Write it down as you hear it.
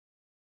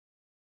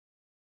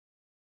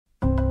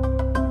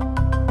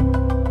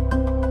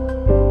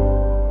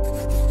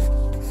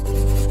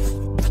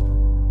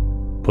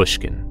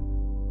Pushkin.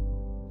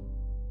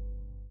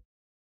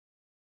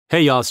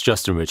 Hey y'all, it's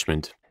Justin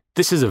Richmond.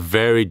 This is a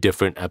very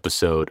different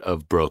episode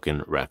of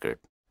Broken Record.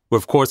 We're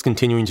of course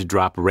continuing to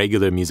drop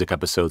regular music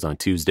episodes on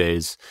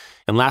Tuesdays,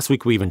 and last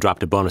week we even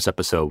dropped a bonus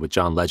episode with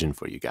John Legend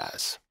for you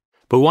guys.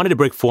 But we wanted to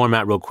break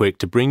format real quick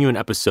to bring you an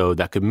episode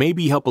that could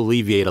maybe help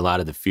alleviate a lot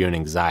of the fear and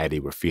anxiety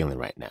we're feeling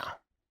right now.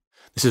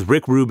 This is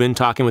Rick Rubin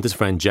talking with his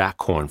friend Jack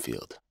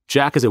Kornfield.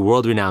 Jack is a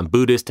world-renowned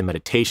Buddhist and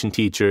meditation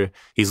teacher.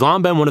 He's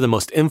long been one of the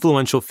most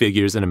influential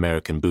figures in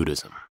American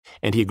Buddhism.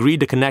 And he agreed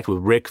to connect with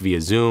Rick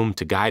via Zoom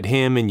to guide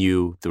him and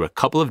you through a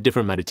couple of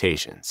different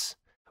meditations.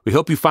 We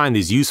hope you find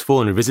these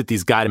useful and visit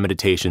these guided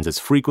meditations as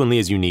frequently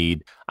as you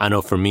need. I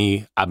know for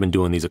me, I've been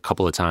doing these a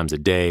couple of times a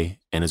day,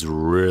 and it's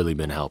really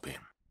been helping.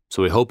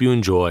 So we hope you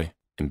enjoy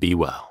and be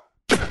well.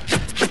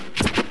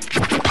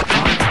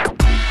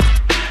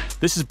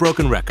 This is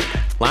Broken Record,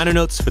 liner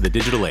notes for the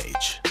digital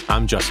age.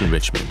 I'm Justin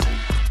Richmond.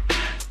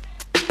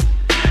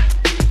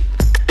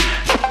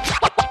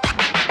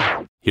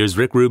 Here's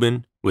Rick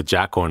Rubin with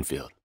Jack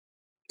Kornfield.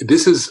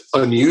 This is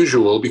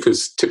unusual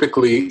because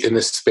typically in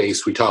this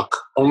space we talk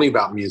only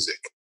about music.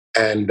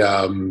 And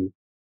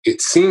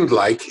it seemed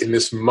like in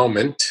this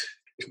moment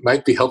it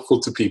might be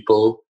helpful to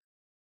people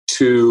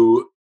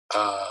to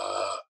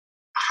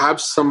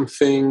have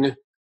something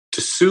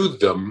to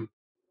soothe them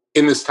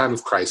in this time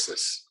of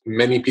crisis.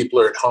 Many people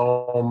are at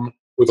home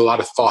with a lot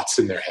of thoughts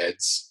in their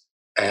heads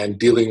and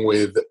dealing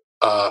with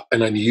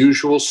an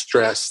unusual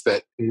stress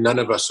that none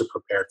of us are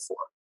prepared for.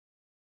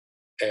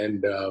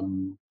 And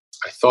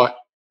I thought,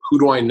 who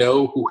do I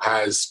know who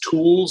has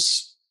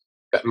tools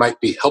that might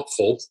be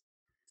helpful?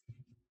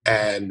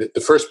 And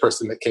the first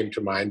person that came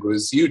to mind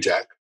was you,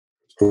 Jack.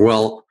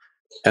 Well,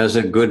 as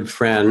a good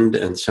friend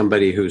and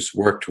somebody who's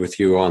worked with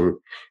you on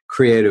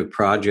creative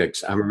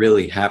projects, I'm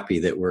really happy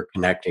that we're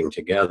connecting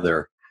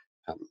together.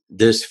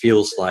 This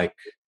feels like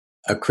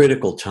a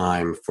critical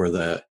time for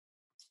the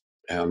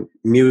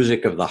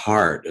music of the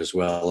heart as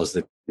well as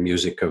the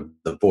music of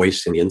the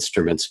voice and the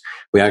instruments.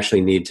 We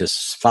actually need to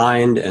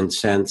find and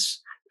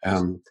sense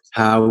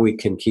how we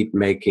can keep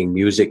making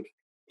music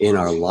in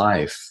our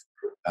life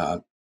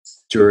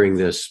during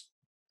this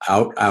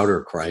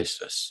outer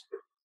crisis.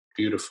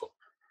 Beautiful.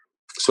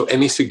 So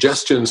any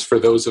suggestions for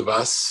those of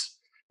us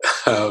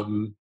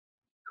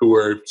who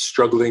are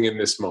struggling in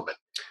this moment?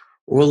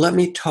 Well, let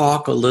me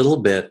talk a little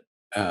bit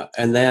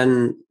and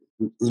then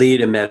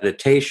lead a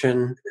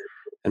meditation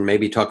and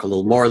maybe talk a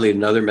little more, lead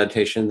another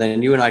meditation.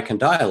 Then you and I can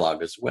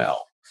dialogue as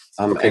well.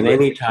 Okay, and great.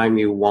 anytime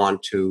you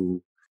want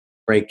to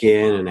break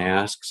in and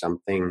ask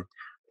something,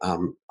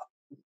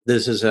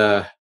 this is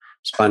a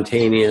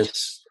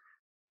spontaneous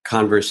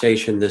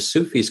conversation. The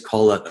Sufis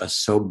call it a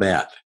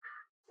sobet,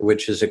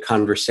 which is a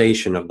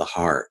conversation of the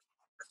heart,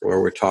 where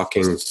we're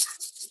talking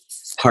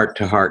heart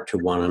to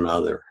one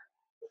another.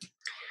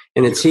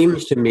 And it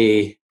seems to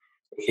me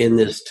in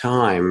this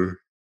time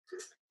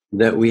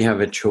that we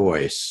have a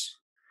choice.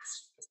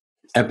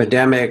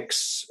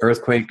 Epidemics,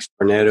 earthquakes,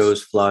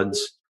 tornadoes,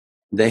 floods,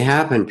 they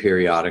happen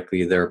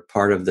periodically. They're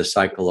part of the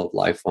cycle of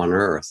life on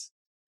Earth.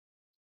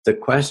 The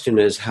question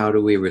is, how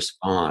do we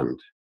respond?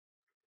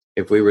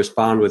 If we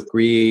respond with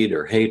greed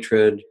or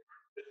hatred,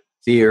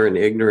 fear and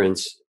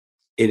ignorance,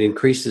 it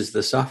increases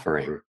the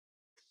suffering.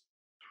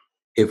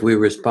 If we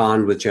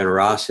respond with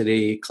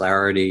generosity,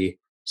 clarity,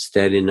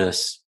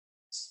 steadiness,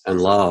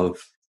 and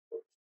love,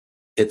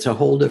 it's a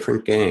whole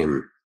different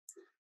game.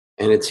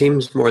 And it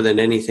seems more than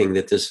anything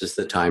that this is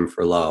the time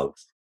for love.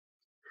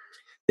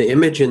 The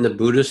image in the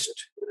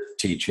Buddhist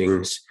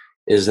teachings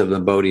is of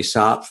a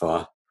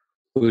bodhisattva,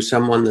 who's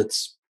someone that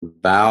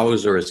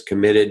vows or is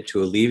committed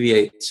to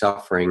alleviate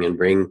suffering and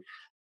bring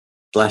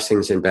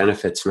blessings and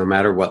benefits no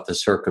matter what the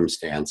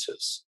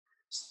circumstances.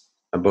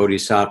 A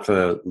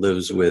bodhisattva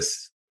lives with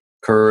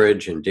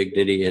courage and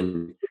dignity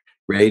and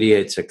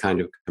radiates a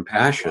kind of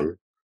compassion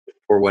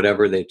for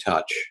whatever they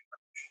touch.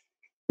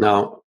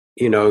 Now,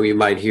 you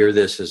might hear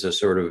this as a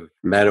sort of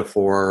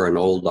metaphor or an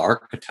old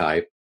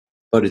archetype,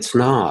 but it's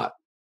not.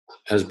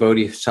 As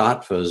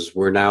bodhisattvas,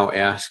 we're now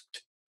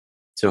asked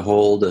to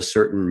hold a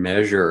certain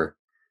measure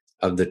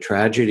of the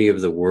tragedy of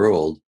the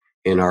world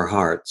in our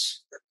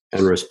hearts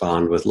and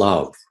respond with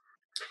love.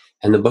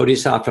 And the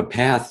bodhisattva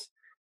path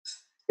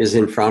is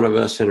in front of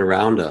us and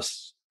around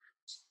us.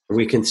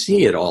 We can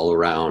see it all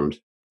around.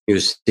 You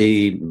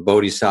see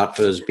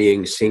bodhisattvas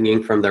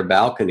singing from their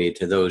balcony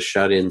to those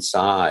shut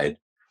inside,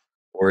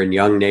 or in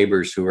young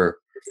neighbors who are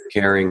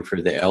caring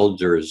for the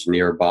elders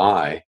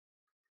nearby,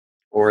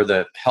 or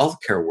the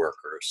healthcare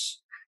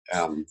workers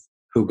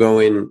who go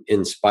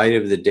in spite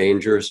of the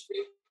dangers,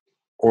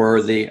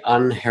 or the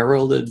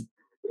unheralded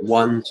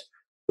ones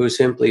who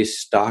simply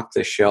stock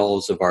the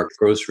shelves of our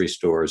grocery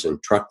stores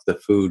and truck the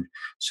food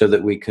so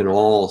that we can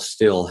all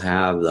still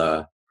have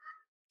the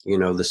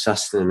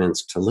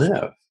sustenance to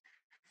live.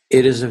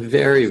 It is a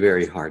very,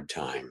 very hard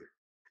time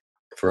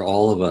for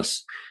all of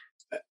us.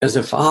 As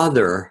a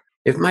father,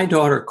 if my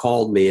daughter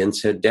called me and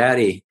said,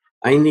 "Daddy,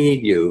 I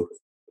need you,"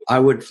 I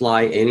would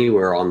fly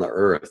anywhere on the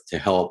earth to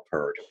help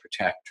her, to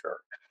protect her.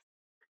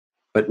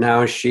 But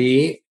now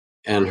she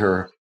and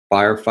her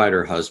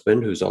firefighter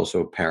husband, who's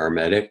also a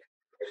paramedic,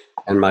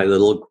 and my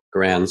little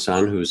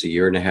grandson, who's a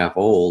year and a half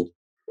old,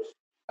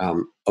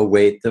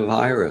 await the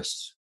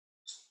virus.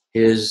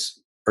 His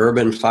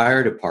urban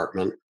fire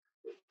department,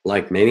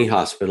 like many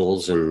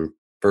hospitals and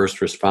first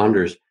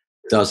responders,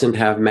 doesn't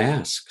have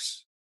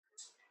masks.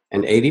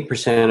 And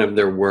 80% of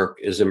their work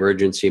is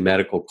emergency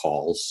medical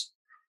calls,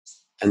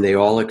 and they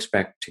all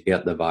expect to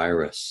get the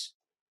virus.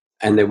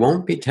 And they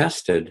won't be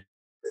tested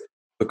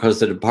because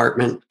the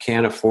department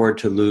can't afford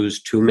to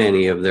lose too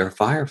many of their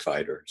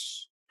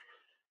firefighters.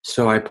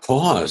 So I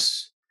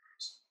pause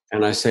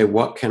and I say,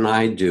 what can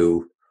I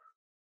do?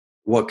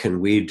 What can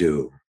we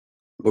do?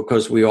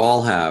 Because we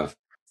all have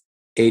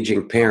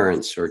aging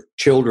parents or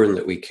children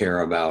that we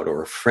care about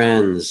or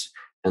friends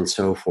and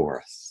so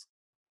forth.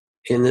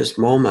 In this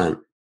moment,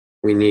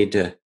 we need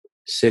to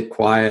sit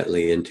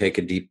quietly and take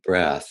a deep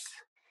breath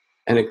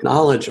and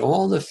acknowledge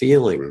all the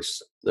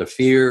feelings, the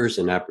fears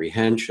and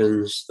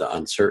apprehensions, the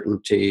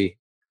uncertainty,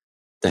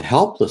 the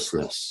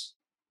helplessness,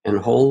 and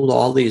hold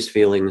all these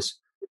feelings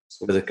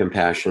with a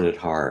compassionate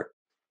heart.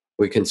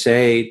 We can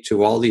say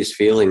to all these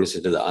feelings,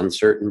 to the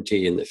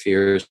uncertainty and the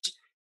fears,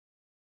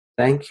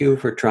 thank you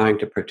for trying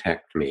to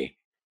protect me.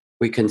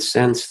 We can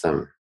sense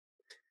them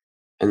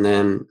and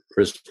then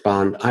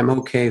respond, I'm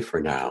okay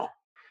for now.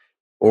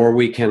 Or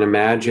we can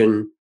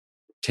imagine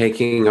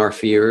taking our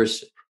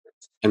fears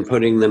and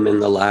putting them in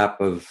the lap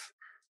of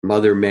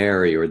Mother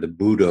Mary or the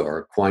Buddha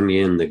or Kuan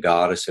Yin, the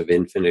goddess of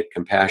infinite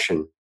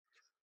compassion,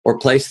 or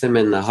place them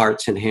in the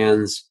hearts and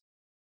hands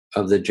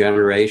of the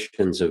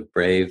generations of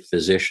brave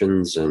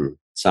physicians and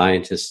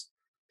scientists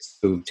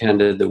who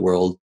tended the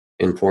world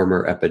in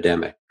former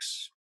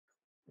epidemics.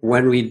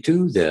 When we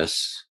do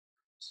this,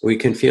 we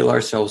can feel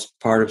ourselves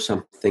part of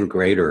something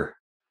greater,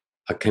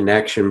 a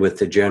connection with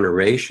the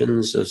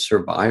generations of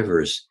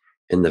survivors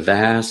in the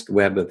vast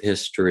web of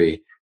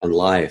history and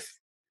life,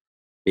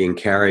 being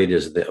carried,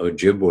 as the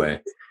Ojibwe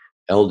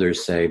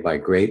elders say, by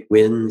great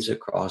winds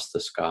across the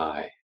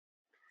sky.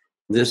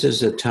 This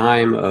is a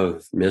time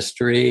of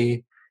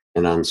mystery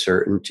and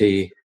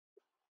uncertainty,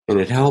 and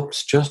it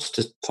helps just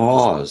to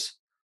pause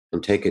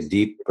and take a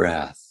deep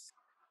breath,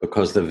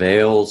 because the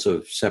veils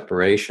of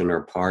separation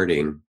are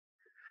parting,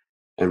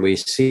 and we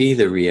see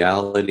the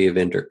reality of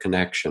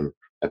interconnection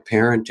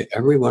apparent to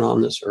everyone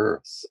on this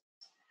earth.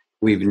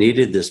 We've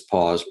needed this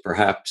pause,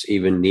 perhaps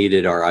even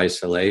needed our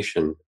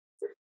isolation,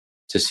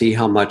 to see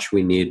how much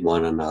we need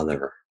one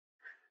another.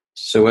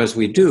 So as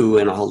we do,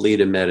 and I'll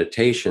lead a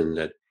meditation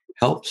that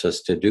helps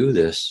us to do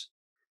this,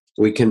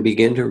 we can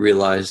begin to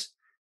realize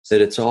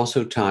that it's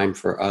also time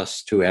for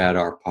us to add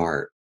our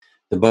part.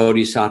 The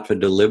Bodhisattva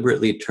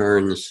deliberately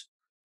turns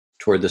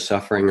toward the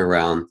suffering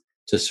around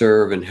to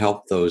serve and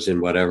help those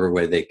in whatever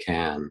way they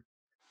can.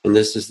 And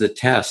this is the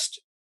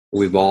test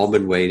we've all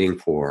been waiting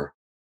for.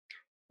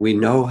 We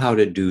know how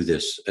to do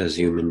this as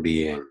human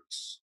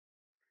beings.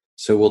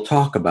 So we'll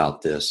talk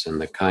about this in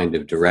the kind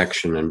of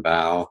direction and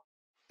bow.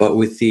 But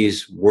with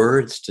these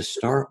words to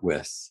start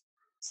with,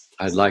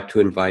 I'd like to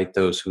invite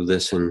those who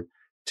listen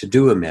to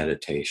do a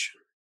meditation.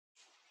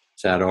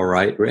 Is that all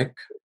right, Rick?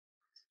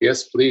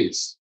 Yes,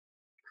 please.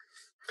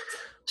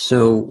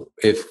 So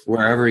if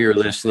wherever you're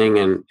listening,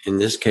 and in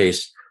this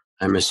case,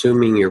 I'm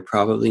assuming you're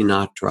probably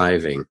not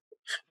driving,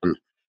 and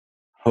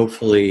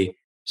hopefully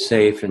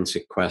safe and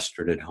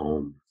sequestered at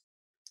home.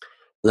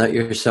 Let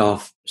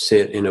yourself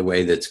sit in a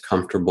way that's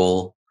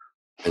comfortable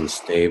and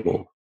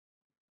stable.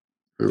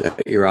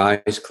 Let your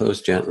eyes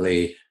close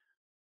gently.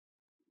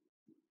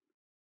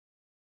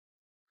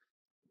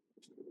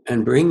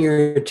 And bring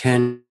your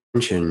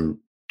attention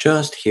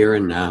just here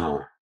and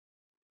now.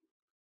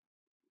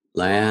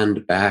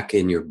 Land back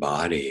in your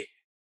body.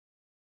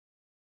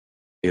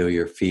 Feel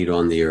your feet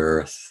on the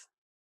earth.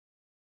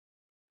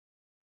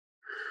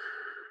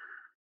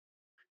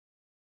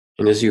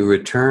 And as you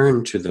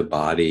return to the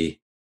body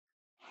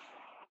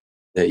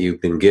that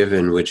you've been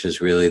given, which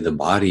is really the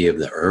body of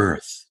the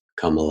earth,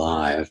 come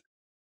alive,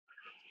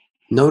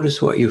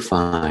 notice what you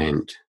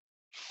find.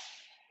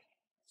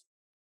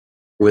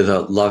 With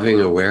a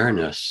loving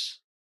awareness,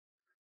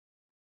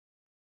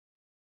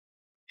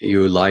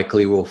 you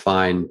likely will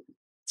find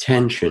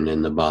tension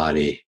in the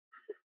body,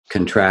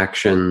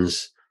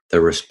 contractions,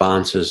 the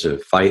responses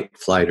of fight,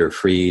 flight, or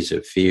freeze,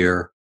 of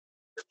fear,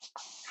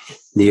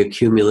 the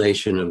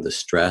accumulation of the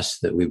stress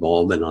that we've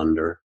all been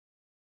under.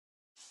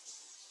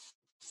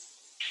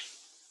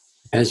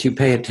 As you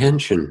pay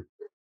attention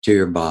to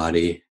your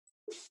body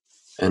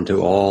and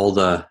to all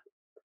the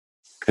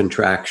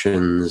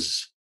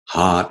contractions,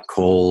 hot,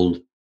 cold,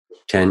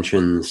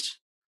 tensions,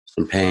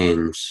 and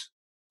pains,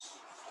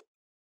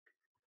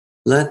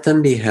 let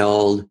them be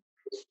held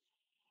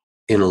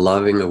in a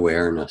loving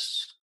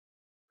awareness,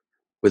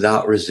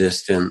 without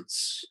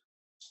resistance,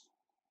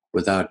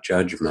 without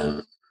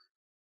judgment,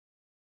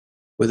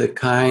 with a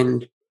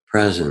kind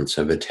presence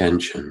of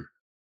attention.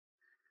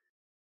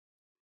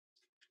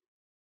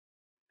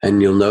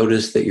 And you'll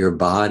notice that your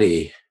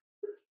body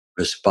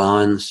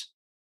responds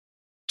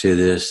to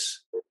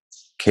this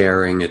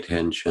caring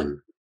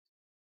attention.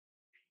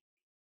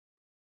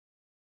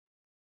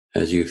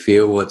 As you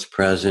feel what's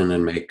present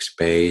and make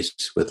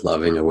space with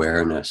loving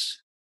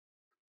awareness,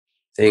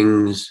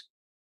 things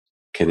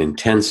can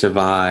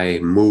intensify,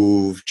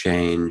 move,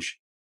 change,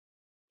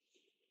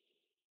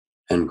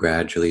 and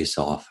gradually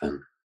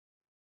soften.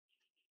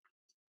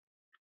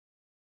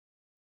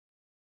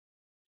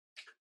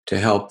 To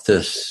help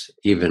this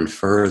even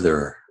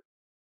further,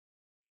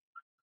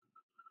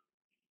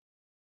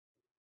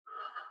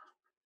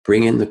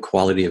 bring in the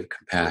quality of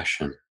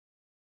compassion,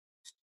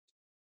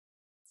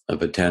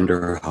 of a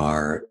tender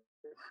heart,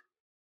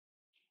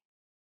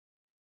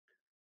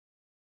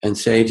 and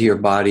say to your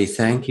body,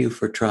 thank you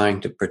for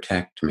trying to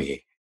protect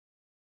me.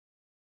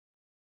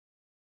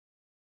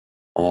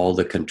 All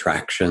the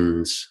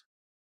contractions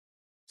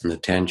and the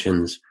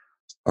tensions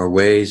are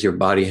ways your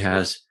body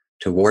has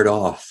to ward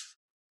off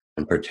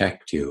and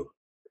protect you.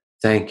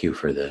 Thank you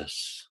for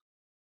this.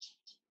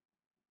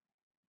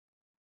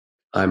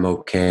 I'm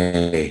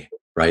okay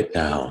right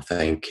now.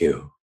 Thank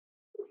you.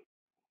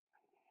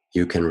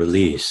 You can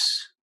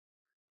release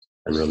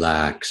and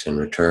relax and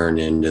return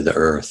into the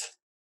earth,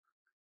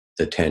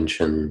 the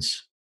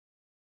tensions,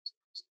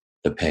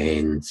 the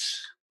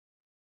pains.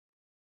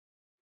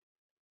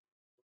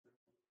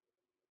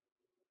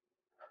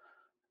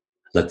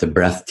 Let the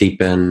breath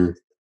deepen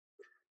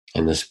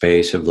and the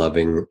space of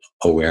loving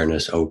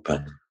awareness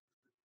open.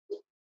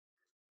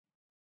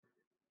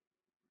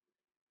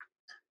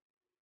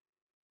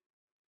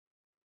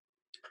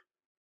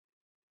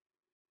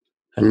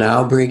 And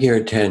now bring your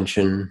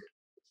attention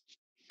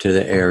to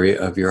the area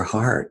of your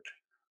heart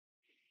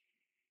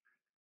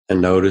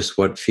and notice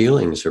what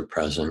feelings are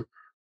present.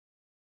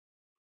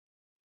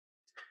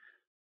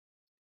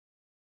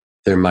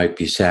 There might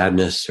be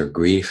sadness or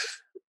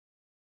grief,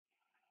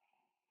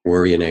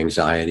 worry and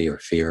anxiety or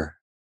fear.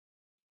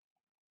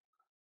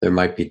 There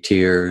might be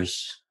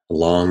tears,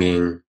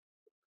 longing,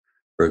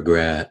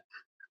 regret,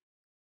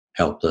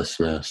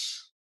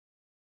 helplessness.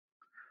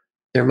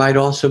 There might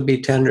also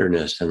be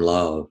tenderness and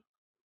love,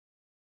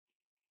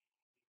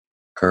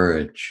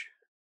 courage.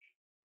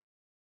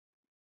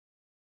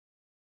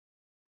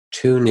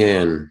 Tune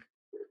in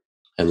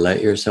and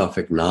let yourself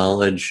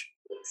acknowledge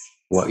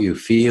what you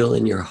feel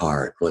in your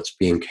heart, what's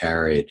being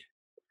carried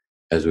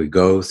as we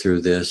go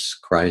through this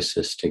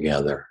crisis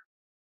together.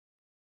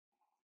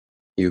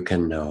 You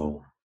can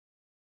know.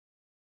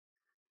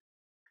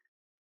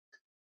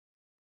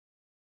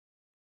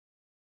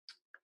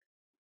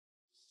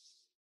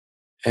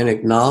 And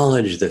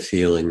acknowledge the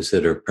feelings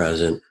that are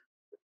present,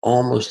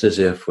 almost as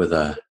if with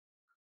a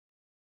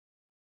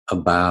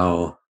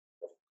bow.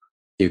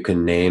 You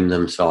can name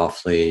them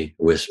softly,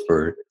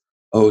 whispered,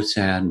 oh,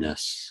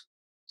 sadness,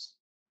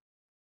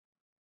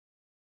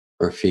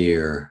 or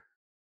fear,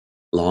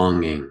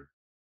 longing,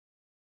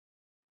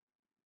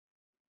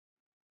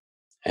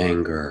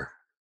 anger.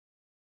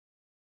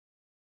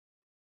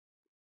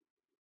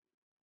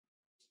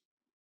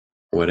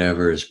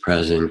 Whatever is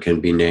present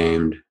can be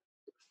named,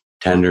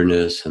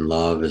 tenderness and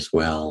love as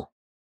well.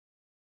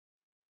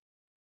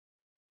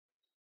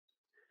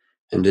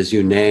 And as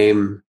you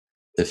name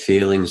the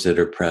feelings that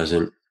are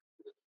present,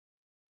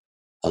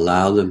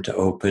 allow them to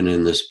open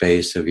in the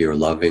space of your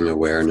loving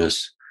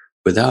awareness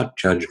without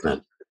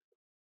judgment,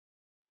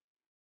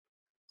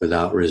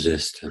 without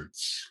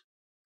resistance.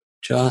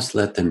 Just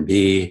let them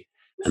be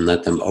and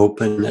let them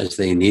open as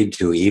they need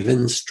to,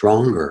 even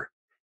stronger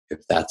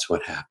if that's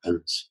what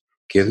happens.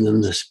 Give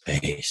them the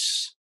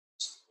space.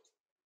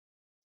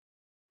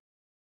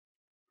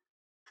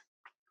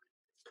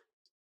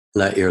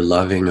 Let your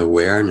loving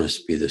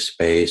awareness be the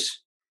space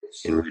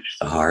in which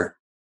the heart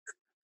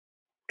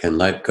can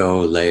let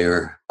go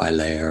layer by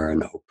layer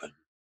and open.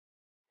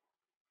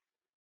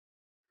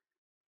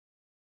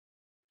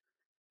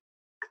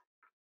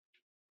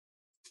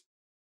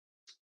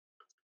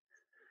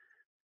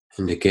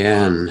 And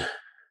again,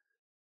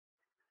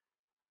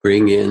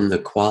 bring in the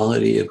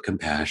quality of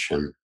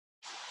compassion,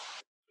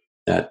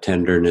 that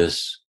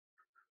tenderness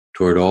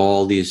toward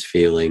all these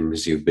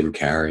feelings you've been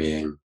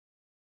carrying.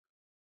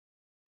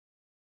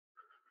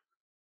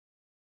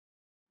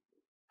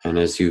 And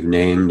as you've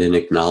named and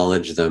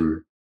acknowledged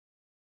them,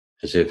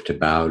 as if to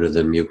bow to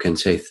them, you can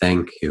say,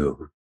 thank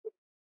you.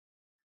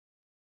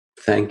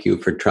 Thank you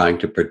for trying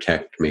to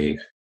protect me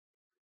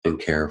and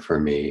care for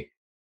me.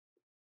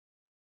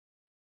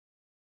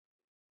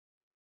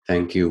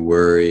 Thank you,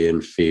 worry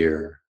and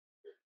fear,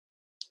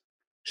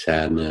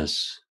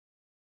 sadness.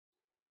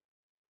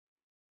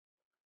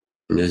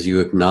 And as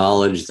you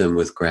acknowledge them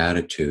with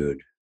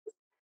gratitude,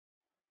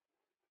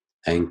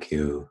 thank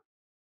you,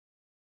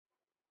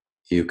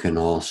 you can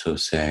also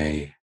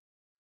say,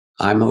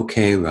 I'm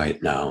okay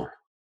right now.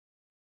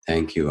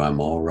 Thank you, I'm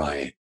all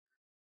right.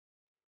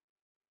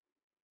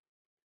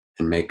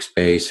 And make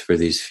space for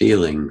these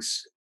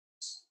feelings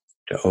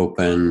to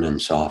open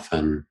and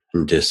soften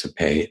and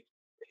dissipate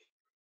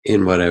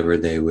in whatever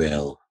they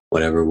will,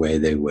 whatever way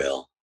they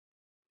will.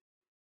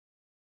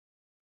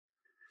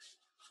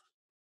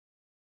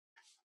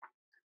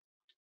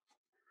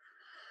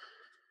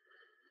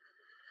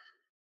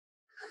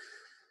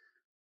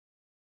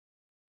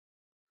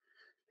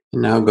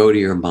 And now go to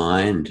your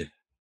mind,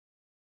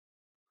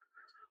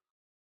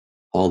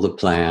 all the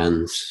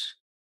plans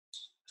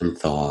and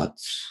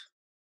thoughts,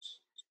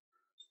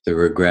 the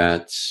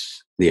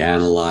regrets, the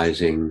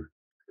analyzing,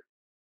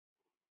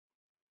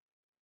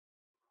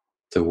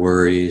 the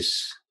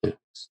worries,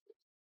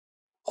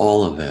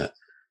 all of it,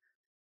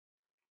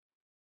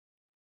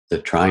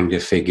 the trying to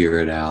figure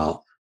it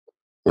out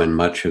when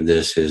much of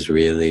this is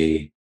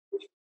really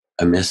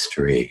a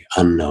mystery,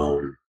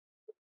 unknown.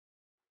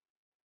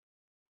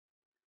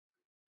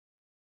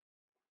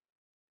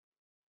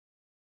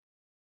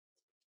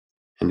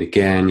 And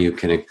again, you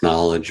can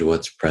acknowledge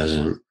what's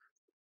present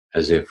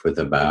as if with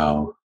a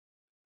bow,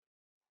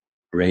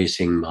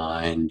 racing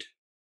mind,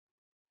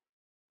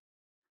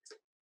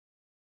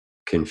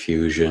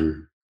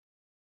 confusion,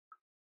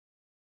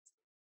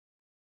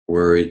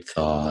 worried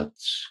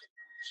thoughts,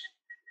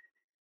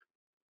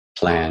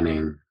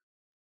 planning.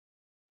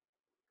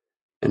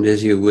 And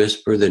as you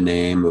whisper the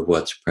name of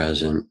what's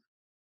present,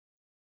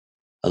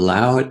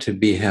 allow it to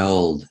be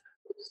held,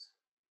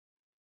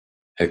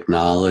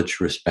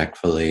 acknowledged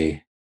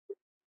respectfully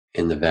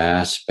in the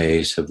vast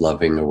space of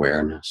loving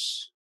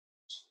awareness.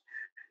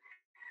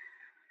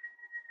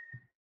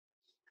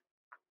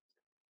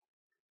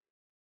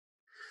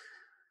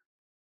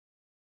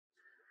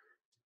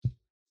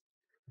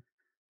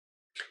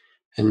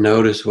 And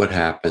notice what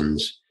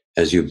happens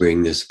as you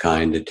bring this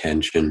kind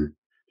attention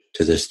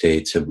to the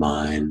states of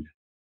mind.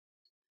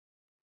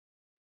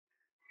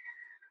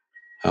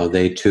 How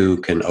they too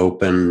can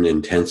open,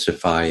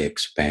 intensify,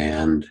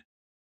 expand,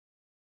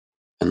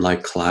 and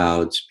like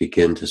clouds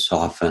begin to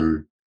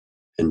soften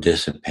and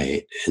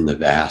dissipate in the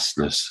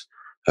vastness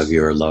of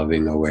your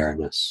loving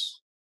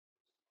awareness.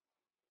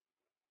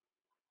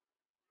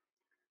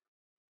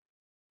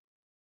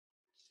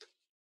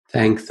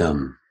 Thank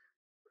them.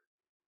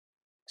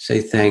 Say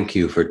thank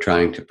you for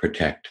trying to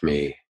protect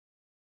me,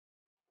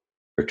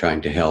 for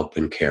trying to help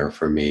and care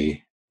for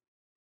me.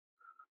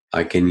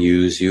 I can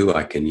use you.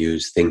 I can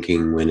use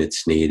thinking when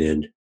it's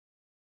needed.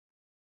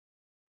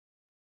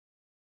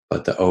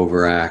 But the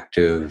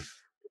overactive,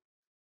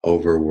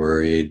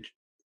 overworried,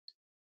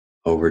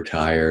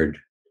 overtired,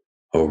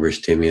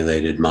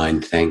 overstimulated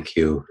mind, thank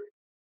you.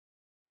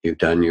 You've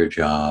done your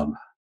job.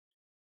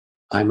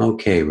 I'm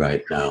okay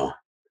right now.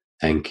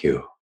 Thank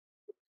you.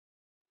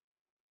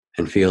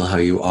 And feel how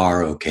you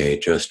are okay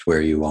just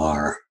where you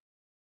are.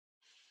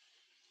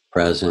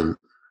 Present,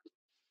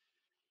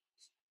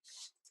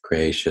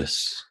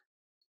 gracious.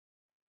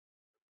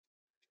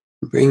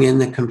 Bring in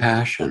the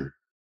compassion.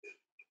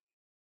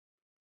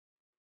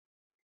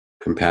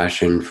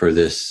 Compassion for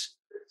this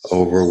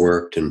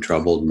overworked and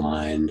troubled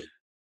mind.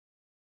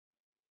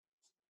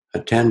 A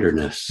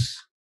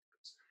tenderness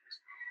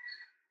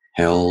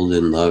held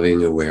in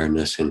loving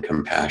awareness and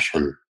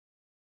compassion.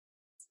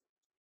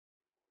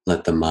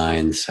 Let the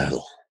mind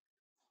settle.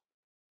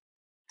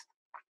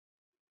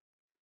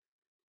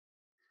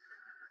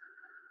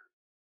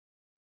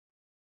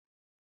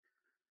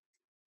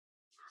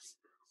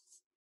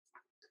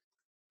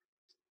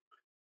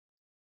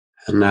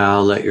 And now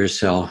let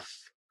yourself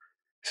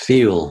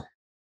feel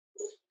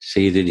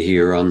seated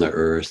here on the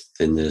earth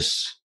in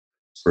this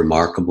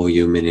remarkable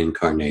human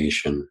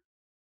incarnation,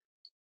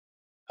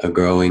 a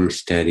growing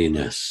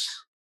steadiness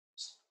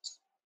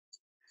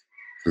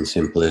and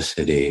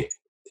simplicity.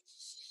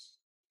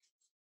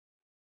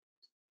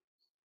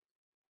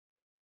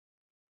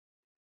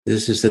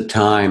 This is the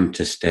time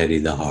to steady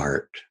the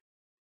heart.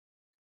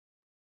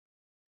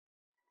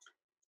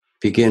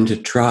 Begin to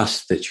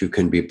trust that you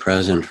can be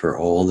present for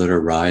all that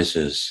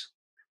arises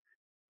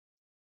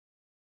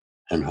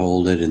and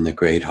hold it in the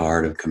great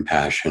heart of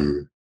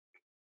compassion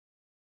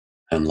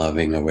and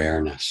loving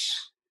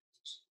awareness.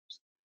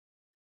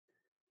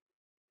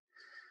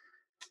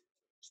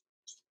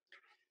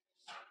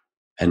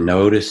 And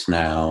notice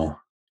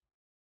now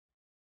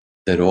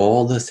that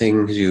all the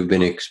things you've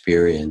been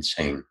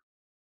experiencing,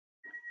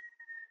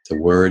 the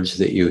words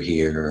that you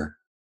hear,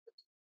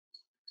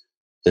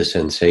 the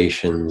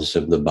sensations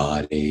of the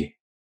body,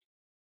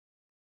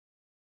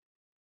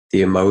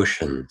 the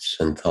emotions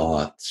and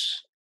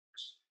thoughts,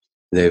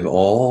 they've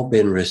all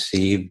been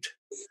received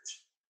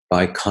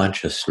by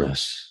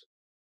consciousness,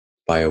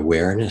 by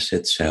awareness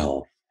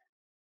itself.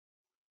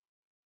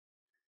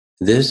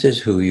 This is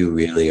who you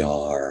really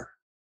are,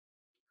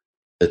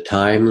 the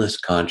timeless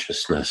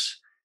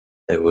consciousness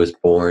that was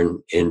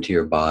born into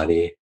your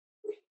body,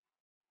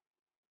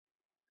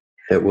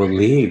 that will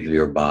leave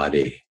your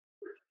body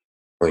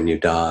when you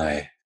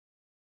die.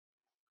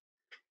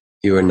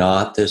 You are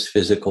not this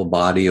physical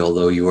body,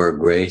 although you are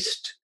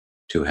graced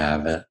to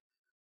have it.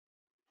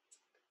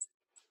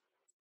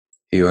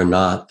 You are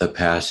not the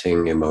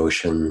passing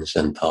emotions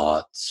and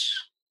thoughts.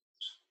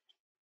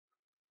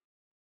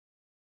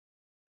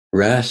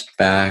 Rest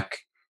back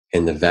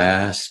in the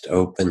vast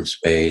open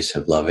space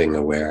of loving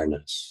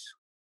awareness.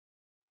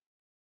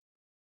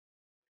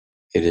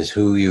 It is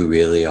who you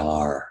really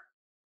are,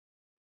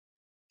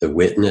 the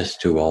witness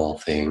to all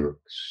things.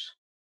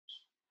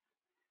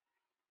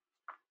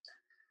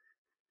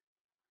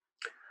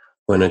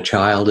 When a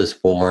child is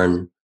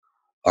born,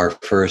 our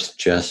first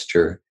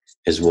gesture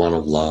is one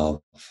of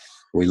love.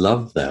 We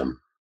love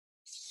them.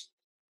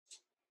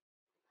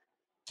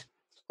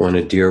 When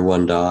a dear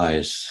one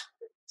dies,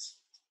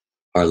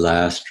 our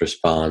last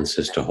response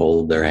is to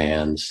hold their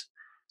hands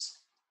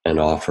and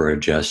offer a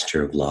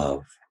gesture of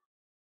love.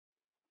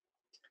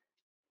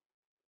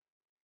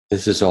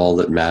 This is all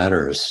that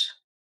matters.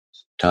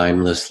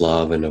 Timeless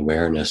love and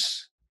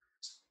awareness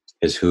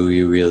is who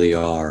you really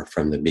are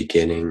from the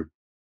beginning,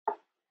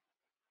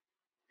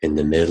 in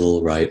the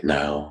middle, right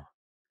now,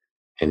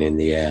 and in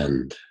the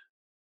end.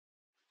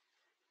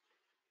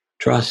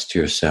 Trust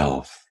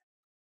yourself.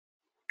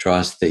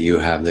 Trust that you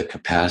have the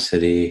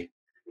capacity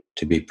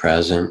to be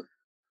present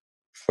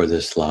for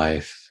this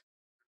life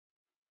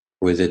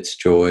with its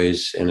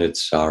joys and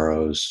its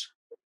sorrows,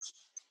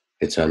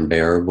 its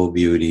unbearable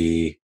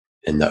beauty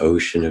and the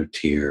ocean of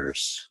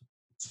tears.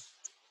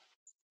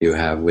 You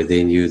have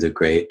within you the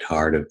great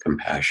heart of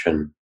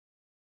compassion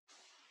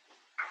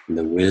and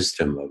the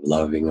wisdom of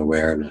loving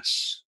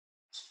awareness.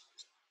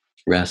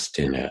 Rest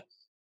in it.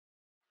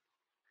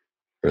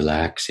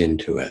 Relax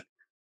into it.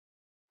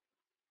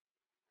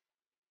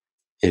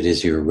 It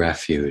is your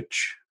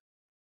refuge.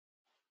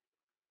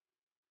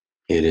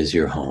 It is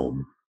your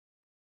home.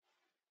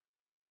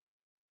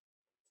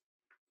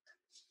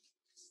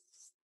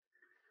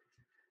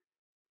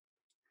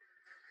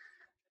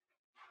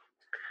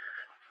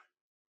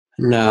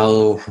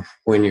 Now,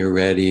 when you're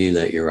ready,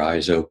 let your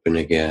eyes open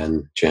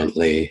again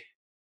gently.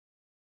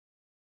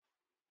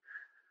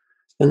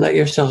 And let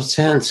yourself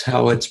sense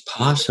how it's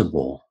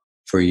possible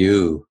for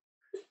you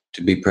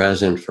to be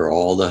present for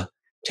all the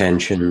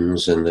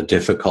tensions and the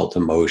difficult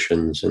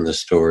emotions and the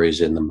stories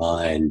in the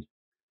mind,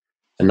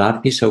 and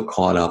not be so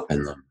caught up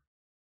in them,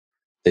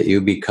 that you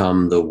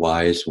become the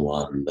wise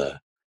one, the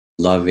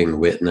loving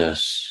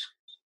witness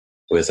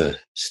with a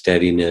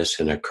steadiness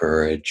and a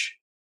courage.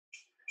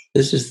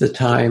 This is the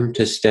time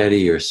to steady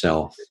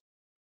yourself,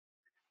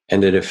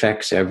 and it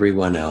affects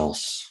everyone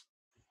else.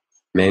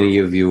 Many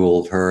of you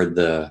will have heard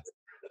the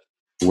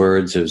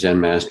words of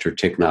Zen Master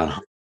Thich Nhat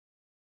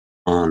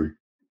Hanh.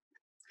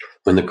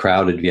 When the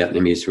crowded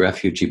Vietnamese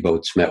refugee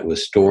boats met with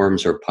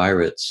storms or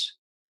pirates,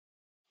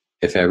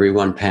 if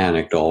everyone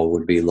panicked, all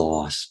would be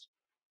lost.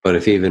 But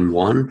if even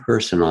one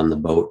person on the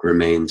boat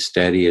remained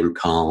steady and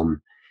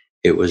calm,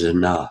 it was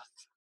enough.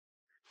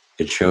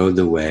 It showed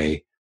the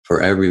way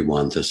for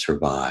everyone to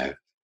survive.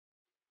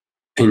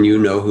 And you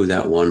know who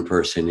that one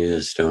person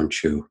is,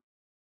 don't you?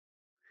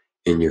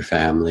 In your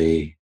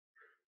family,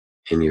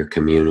 in your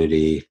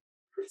community,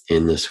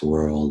 in this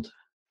world.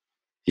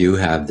 You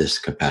have this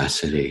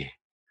capacity.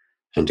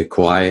 And to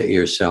quiet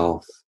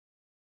yourself,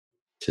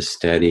 to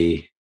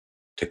steady,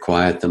 to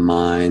quiet the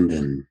mind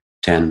and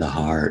tend the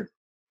heart,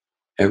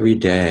 every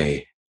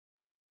day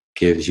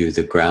gives you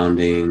the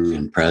grounding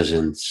and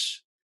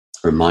presence,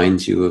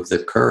 reminds you of the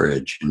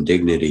courage and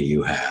dignity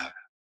you have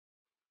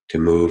to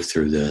move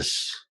through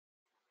this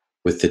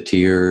with the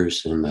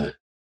tears and the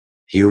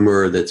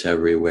humor that's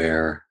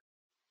everywhere.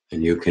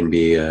 And you can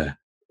be a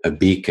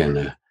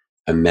beacon,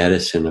 a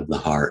medicine of the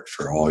heart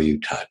for all you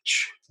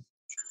touch.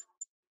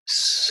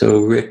 So,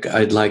 Rick,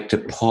 I'd like to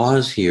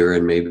pause here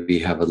and maybe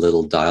have a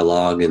little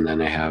dialogue, and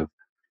then I have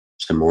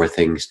some more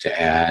things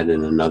to add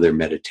and another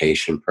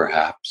meditation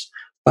perhaps.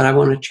 But I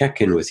want to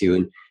check in with you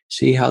and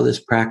see how this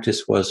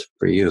practice was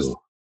for you.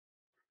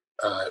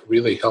 It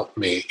really helped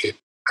me.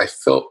 I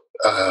felt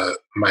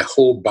my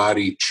whole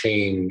body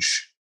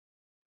change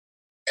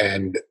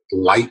and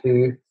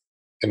lighten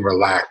and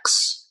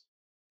relax.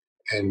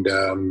 And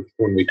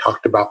when we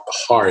talked about the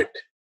heart,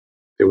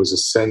 there was a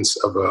sense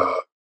of a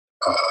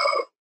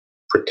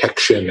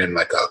protection and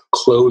like a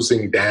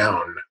closing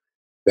down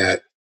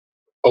that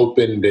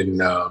opened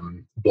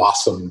and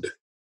blossomed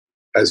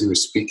as you were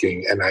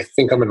speaking. And I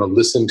think I'm going to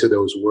listen to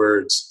those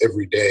words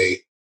every day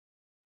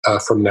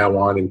from now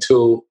on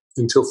until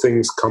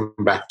things come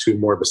back to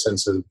more of a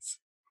sense of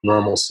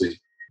normalcy.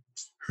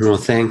 Well,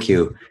 thank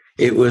you.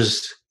 It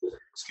was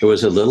a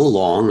little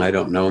long. I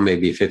don't know,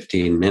 maybe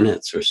 15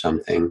 minutes or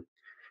something.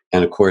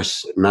 And of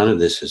course, none of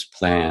this is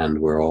planned.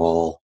 We're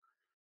all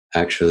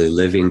actually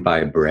living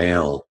by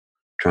Braille,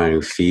 trying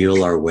to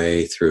feel our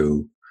way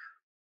through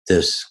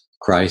this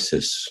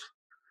crisis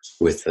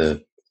with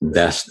the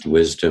best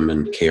wisdom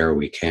and care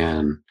we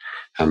can.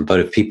 But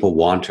if people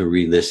want to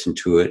re-listen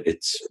to it,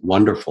 it's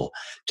wonderful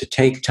to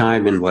take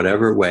time in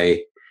whatever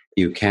way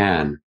you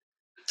can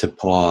to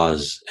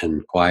pause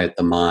and quiet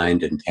the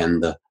mind and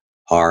tend the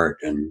heart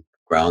and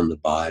ground the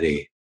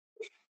body.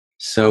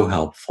 So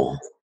helpful.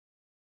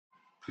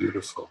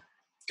 Beautiful.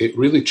 It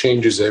really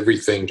changes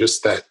everything.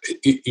 Just that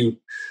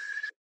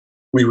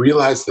we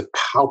realize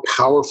how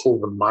powerful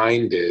the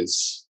mind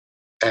is,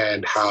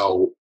 and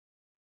how,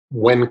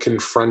 when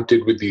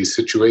confronted with these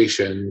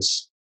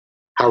situations,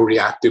 how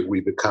reactive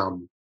we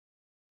become.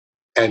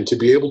 And to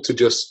be able to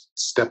just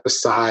step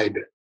aside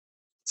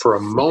for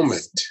a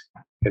moment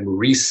and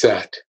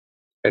reset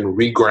and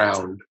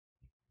reground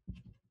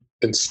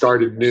and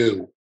start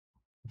anew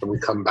when we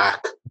come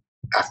back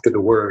after the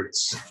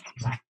words.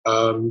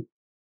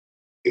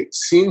 it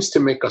seems to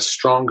make us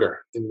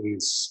stronger in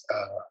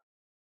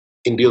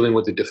dealing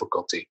with the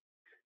difficulty.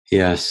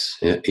 Yes,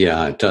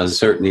 yeah, it does.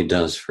 Certainly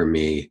does for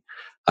me.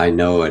 I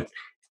know it.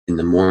 In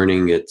the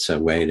morning, it's a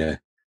way to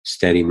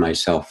steady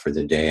myself for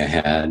the day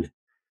ahead.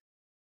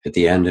 At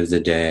the end of the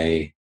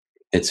day,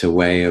 it's a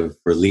way of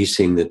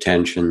releasing the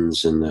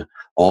tensions and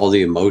all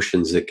the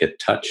emotions that get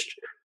touched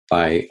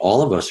by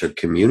all of us are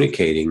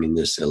communicating in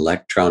this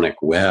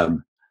electronic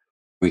web.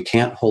 We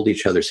can't hold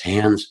each other's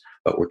hands,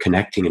 but we're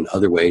connecting in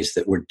other ways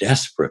that we're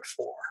desperate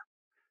for.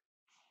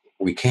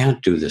 We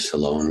can't do this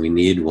alone. We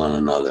need one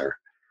another.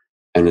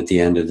 And at the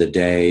end of the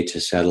day, to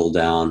settle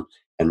down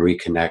and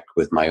reconnect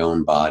with my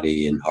own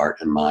body and heart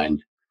and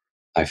mind,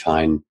 I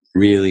find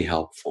really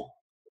helpful.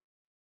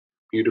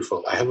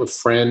 Beautiful. I have a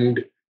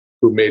friend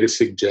who made a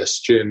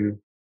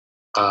suggestion,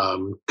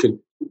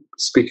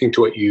 speaking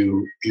to what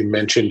you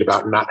mentioned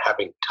about not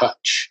having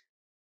touch,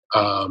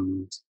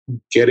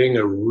 getting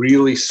a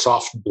really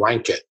soft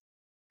blanket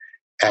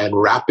and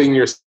wrapping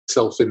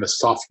yourself in the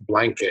soft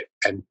blanket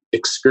and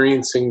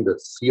experiencing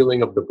the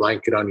feeling of the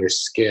blanket on your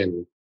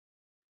skin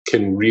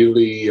can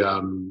really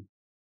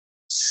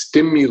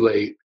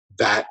stimulate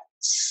that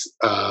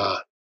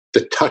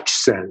the touch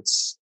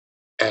sense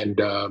and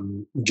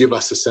give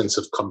us a sense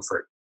of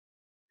comfort.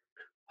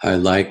 I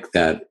like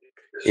that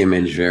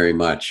image very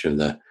much of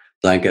the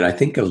blanket. I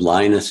think of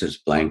Linus's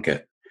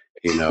blanket.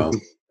 You know,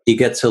 he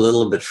gets a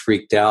little bit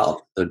freaked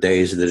out the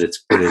days that it's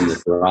put in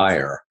the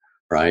dryer,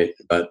 right?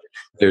 But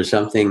there's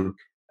something,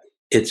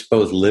 it's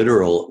both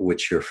literal,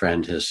 which your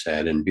friend has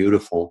said, and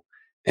beautiful.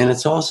 And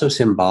it's also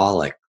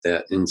symbolic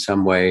that in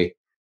some way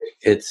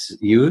it's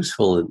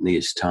useful in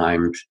these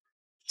times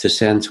to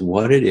sense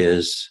what it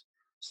is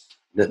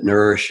that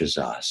nourishes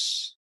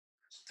us,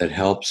 that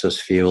helps us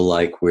feel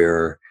like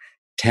we're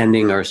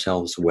tending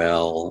ourselves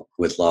well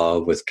with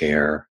love, with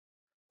care,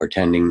 or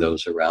tending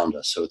those around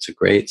us. So it's a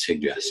great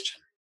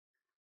suggestion.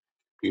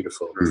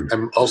 Beautiful.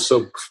 I'm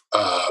also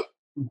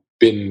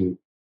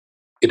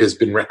it has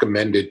been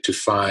recommended to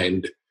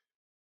find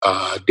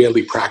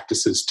daily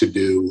practices to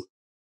do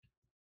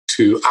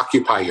to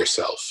occupy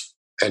yourself,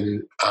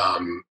 and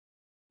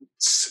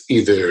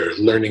either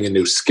learning a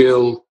new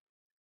skill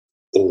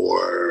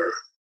or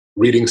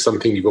reading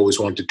something you've always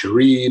wanted to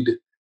read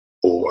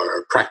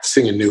or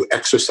practicing a new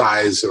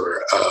exercise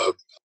or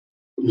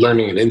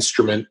learning an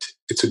instrument.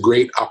 It's a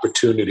great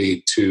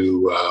opportunity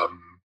to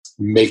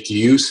make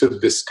use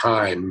of this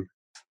time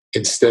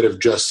instead of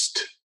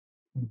just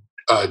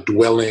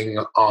dwelling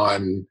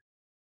on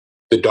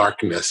the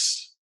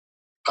darkness.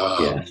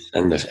 Yes,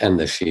 and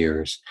the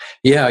fears.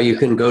 Yeah, you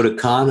can go to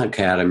Khan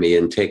Academy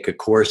and take a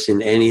course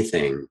in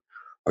anything,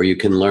 or you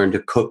can learn to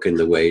cook in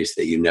the ways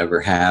that you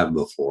never have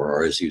before,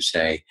 or as you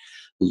say,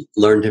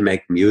 learn to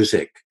make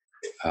music.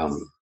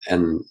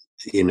 And,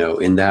 you know,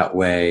 in that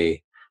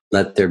way,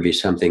 let there be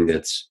something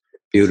that's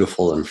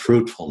beautiful and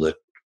fruitful that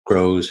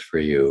grows for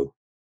you.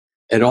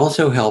 It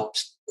also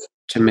helps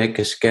to make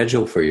a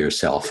schedule for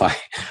yourself.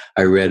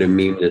 I read a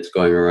meme that's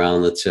going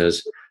around that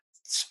says,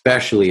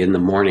 especially in the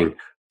morning,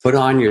 put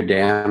on your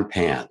damn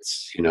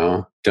pants, you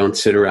know, don't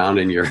sit around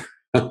in your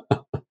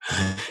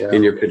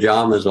in your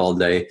pajamas all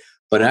day,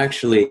 but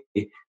actually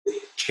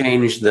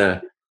change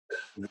the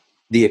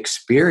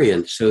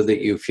experience so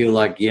that you feel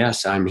like,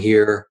 yes, I'm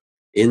here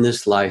in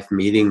this life,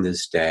 meeting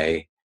this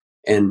day,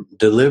 and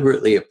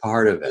deliberately a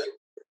part of it,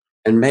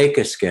 and make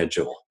a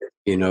schedule.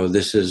 You know,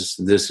 this is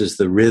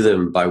the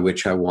rhythm by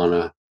which I want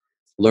to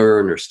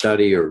learn or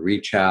study or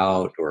reach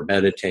out or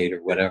meditate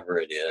or whatever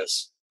it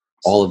is.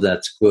 All of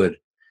that's good.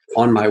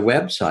 On my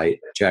website,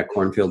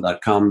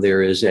 jackkornfield.com,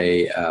 there is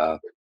a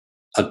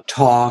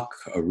talk,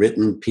 a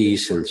written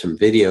piece, and some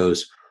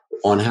videos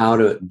on how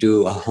to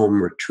do a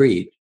home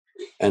retreat.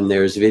 And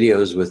there's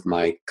videos with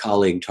my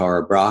colleague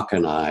Tara Brock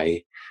and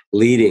I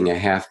leading a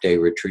half-day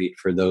retreat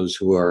for those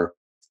who are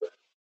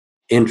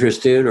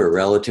interested or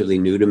relatively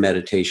new to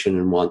meditation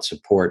and want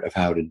support of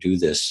how to do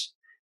this.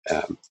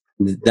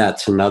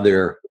 That's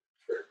another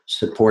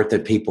support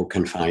that people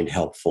can find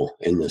helpful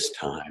in this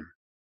time.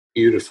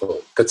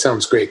 Beautiful. That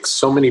sounds great.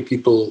 So many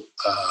people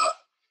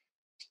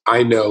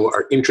I know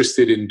are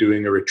interested in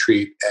doing a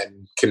retreat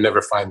and can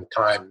never find the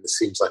time. This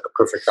seems like a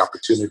perfect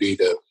opportunity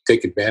to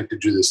take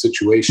advantage of the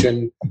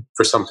situation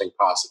for something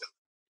positive.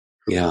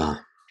 Yeah.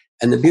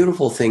 And the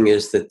beautiful thing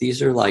is that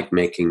these are like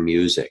making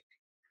music.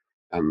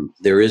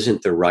 There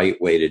isn't the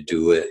right way to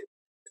do it.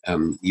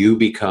 You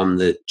become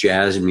the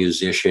jazz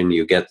musician,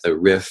 you get the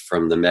riff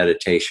from the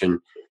meditation,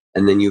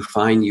 and then you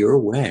find your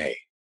way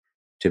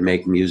to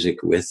make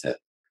music with it.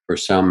 For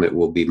some, it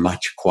will be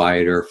much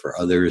quieter. For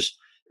others,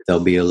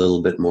 there'll be a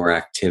little bit more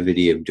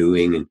activity of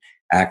doing an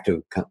act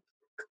of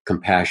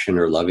compassion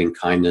or loving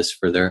kindness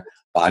for their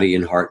body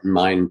and heart and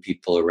mind and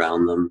people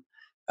around them.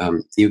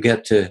 You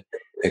get to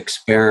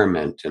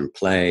experiment and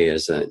play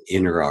as an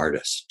inner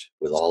artist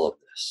with all of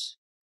this.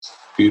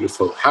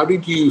 Beautiful. How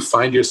did you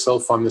find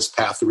yourself on this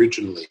path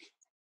originally?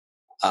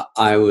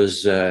 I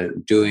was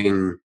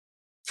doing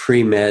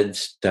pre-med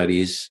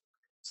studies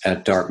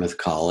at Dartmouth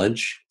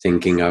College,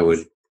 thinking I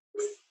would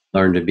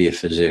learn to be a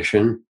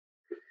physician.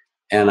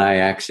 And I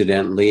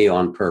accidentally,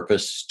 on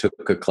purpose, took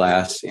a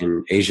class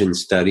in Asian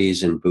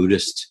studies and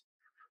Buddhist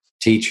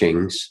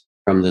teachings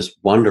from this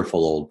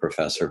wonderful old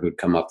professor who'd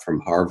come up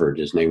from Harvard.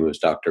 His name was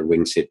Dr.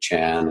 Wing-Sit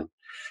Chan.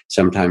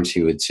 Sometimes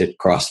he would sit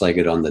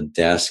cross-legged on the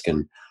desk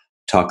and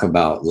talk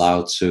about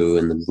Lao Tzu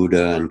and the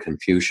Buddha and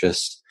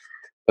Confucius.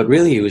 But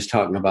really, he was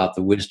talking about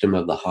the wisdom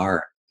of the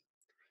heart.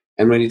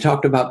 And when he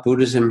talked about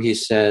Buddhism, he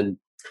said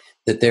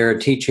that there are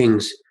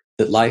teachings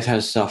that life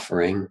has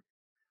suffering,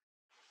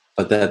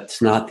 but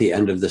that's not the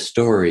end of the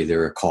story.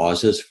 There are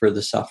causes for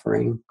the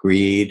suffering: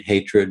 greed,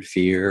 hatred,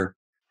 fear,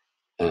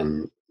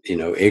 and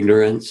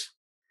ignorance.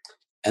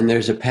 And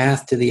there's a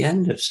path to the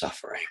end of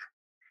suffering.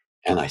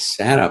 And I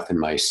sat up in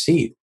my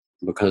seat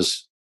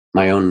because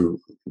my own,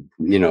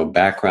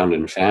 background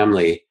and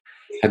family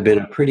had been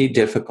a pretty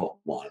difficult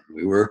one.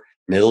 We were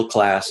middle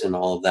class and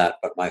all of that,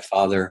 but my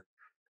father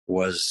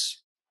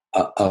was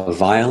a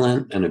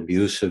violent and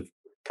abusive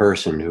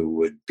person who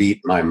would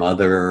beat my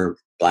mother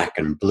black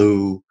and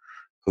blue,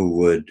 who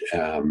would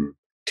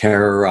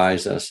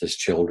terrorize us as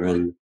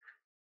children.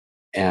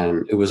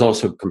 And it was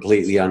also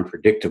completely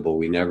unpredictable.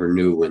 We never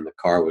knew when the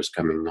car was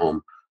coming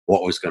home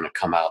what was going to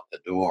come out the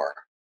door.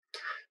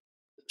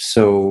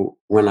 So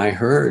when I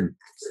heard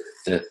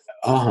that,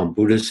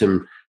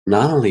 Buddhism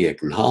not only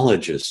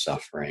acknowledges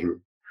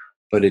suffering,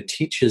 but it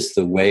teaches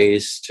the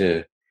ways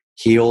to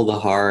heal the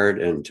heart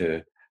and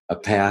to a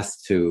path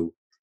to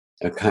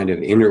a kind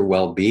of inner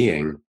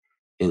well-being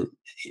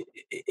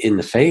in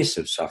the face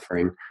of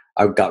suffering,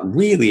 I got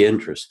really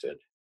interested.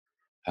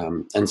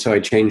 And so I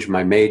changed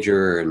my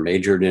major and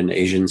majored in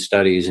Asian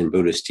studies and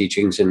Buddhist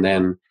teachings. And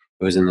then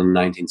it was in the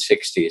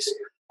 1960s.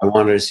 I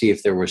wanted to see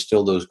if there were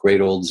still those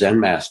great old Zen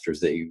masters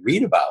that you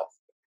read about.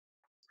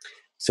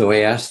 So I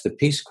asked the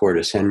Peace Corps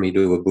to send me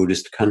to a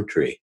Buddhist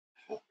country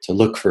to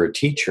look for a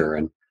teacher.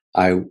 And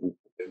I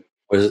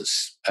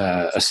was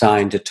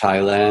assigned to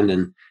Thailand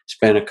and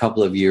spent a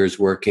couple of years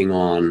working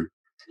on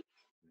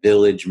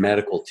village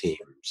medical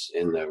teams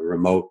in the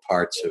remote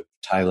parts of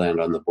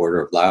Thailand on the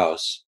border of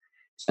Laos.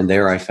 And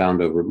there I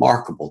found a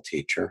remarkable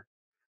teacher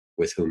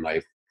with whom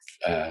I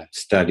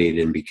studied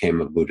and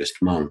became a Buddhist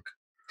monk.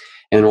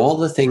 And all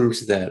the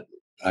things that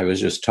I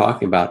was just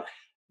talking about,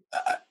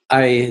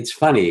 it's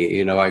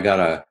funny, I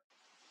got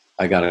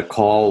a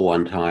call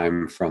one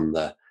time from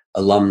the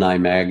alumni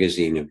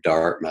magazine of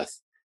Dartmouth.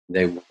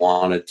 They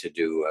wanted to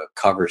do a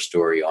cover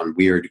story on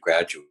weird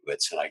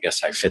graduates, and I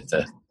guess I fit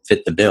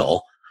the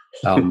bill.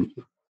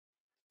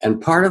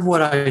 And part of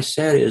what I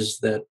said is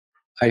that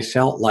I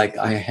felt like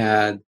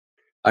I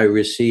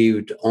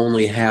received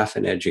only half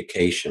an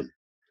education,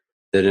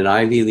 that an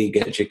Ivy League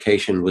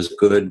education was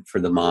good for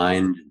the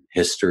mind,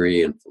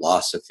 history and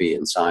philosophy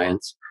and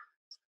science.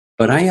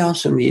 But I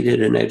also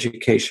needed an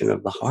education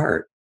of the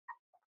heart,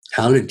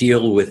 how to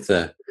deal with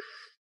the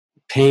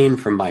pain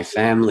from my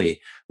family,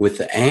 with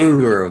the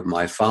anger of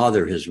my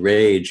father, his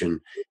rage,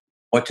 and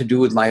what to do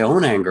with my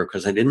own anger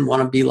because I didn't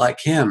want to be like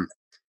him,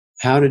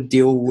 how to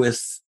deal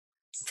with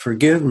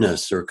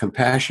forgiveness or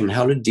compassion,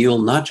 how to deal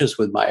not just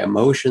with my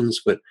emotions,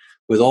 but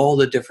with all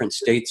the different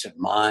states of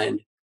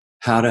mind,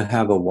 how to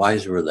have a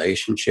wise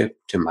relationship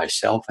to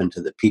myself and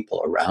to the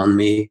people around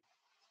me.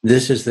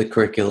 This is the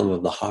curriculum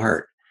of the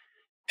heart.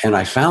 And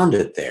I found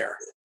it there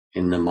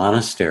in the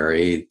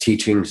monastery,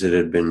 teachings that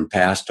had been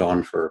passed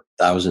on for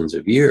thousands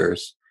of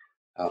years.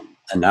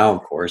 And now,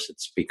 of course,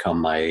 it's become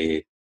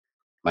my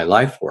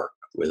life work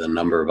with a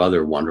number of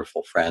other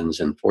wonderful friends.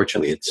 And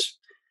fortunately, it's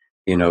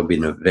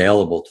been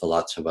available to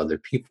lots of other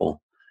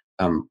people.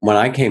 When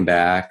I came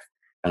back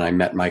and I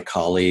met my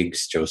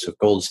colleagues, Joseph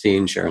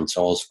Goldstein, Sharon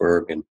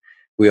Salzberg, and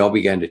we all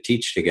began to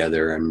teach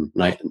together in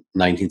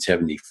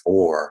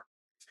 1974.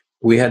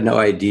 We had no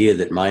idea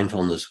that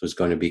mindfulness was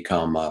going to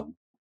become a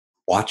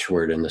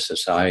watchword in the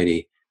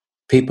society.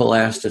 People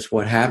asked us,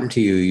 what happened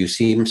to you? You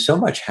seem so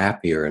much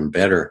happier and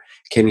better.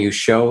 Can you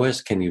show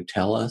us? Can you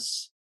tell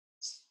us?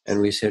 And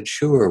we said,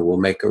 sure, we'll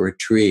make a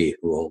retreat.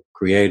 We'll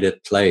create a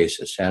place,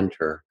 a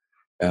center,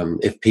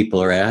 if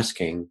people are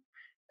asking.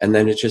 And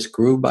then it just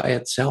grew by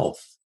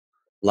itself,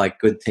 like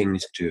good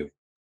things do.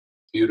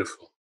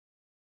 Beautiful.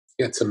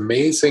 Yeah, it's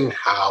amazing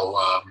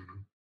how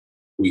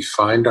we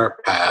find our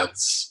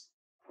paths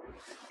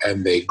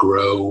and they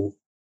grow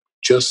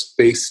just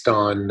based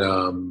on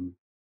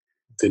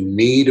the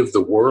need of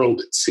the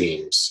world. It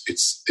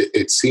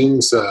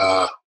seems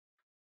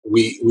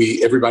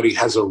everybody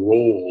has a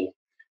role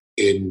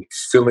in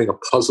filling a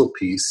puzzle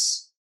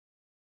piece,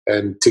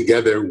 and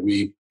together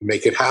we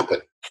make it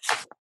happen.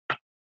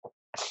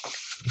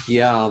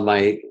 Yeah,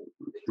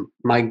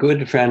 my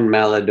good friend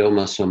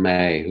Malidoma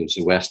Somé, who's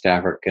a West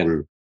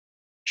African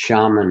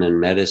shaman and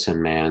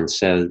medicine man,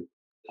 said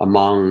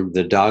among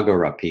the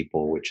Dagara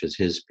people, which is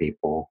his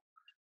people,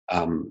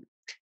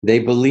 they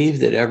believe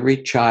that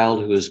every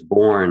child who is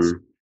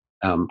born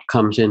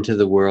comes into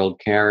the world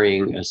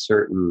carrying a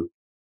certain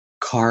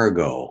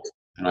cargo.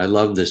 And I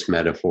love this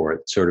metaphor.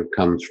 It sort of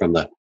comes from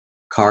the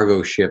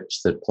cargo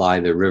ships that ply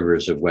the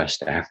rivers of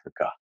West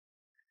Africa.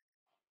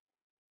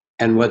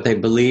 And what they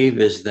believe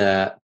is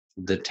that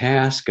the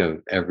task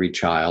of every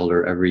child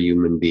or every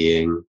human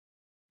being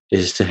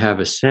is to have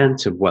a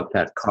sense of what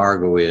that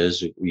cargo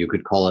is. You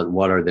could call it,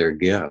 what are their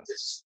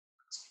gifts?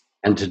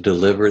 And to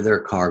deliver their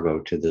cargo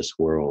to this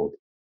world.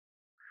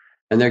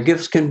 And their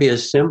gifts can be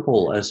as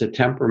simple as a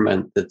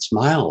temperament that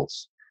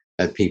smiles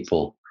at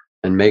people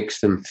and makes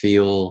them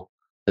feel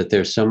that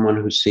there's someone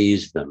who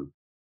sees them,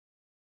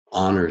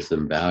 honors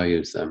them,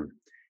 values them.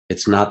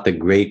 It's not the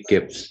great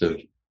gifts of,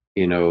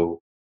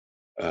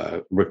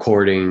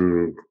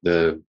 recording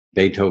the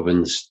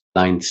Beethoven's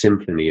Ninth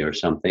Symphony or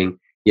something.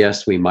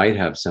 Yes, we might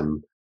have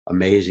some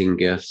amazing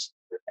gifts.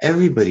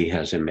 Everybody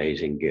has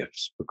amazing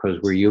gifts because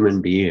we're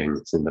human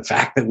beings. And the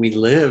fact that we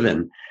live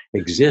and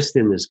exist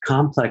in this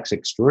complex,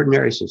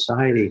 extraordinary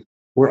society,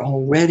 we're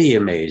already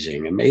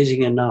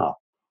amazing enough.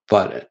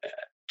 But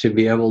to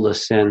be able to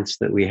sense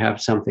that we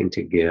have something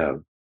to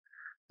give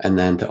and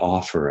then to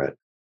offer it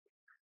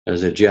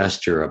as a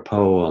gesture, a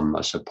poem,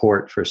 a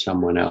support for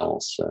someone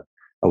else,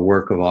 a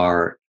work of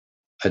art,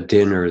 a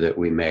dinner that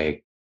we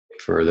make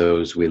for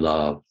those we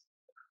love,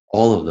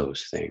 all of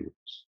those things.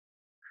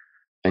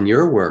 And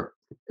your work,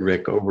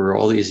 Rick, over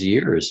all these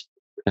years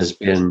has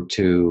been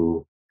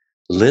to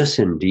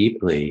listen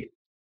deeply,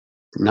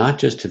 not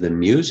just to the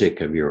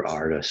music of your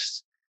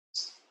artists,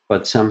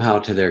 but somehow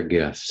to their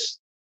gifts.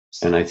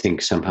 And I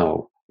think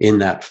somehow in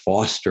that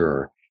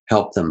foster,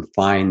 help them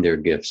find their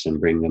gifts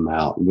and bring them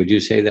out. Would you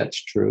say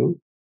that's true?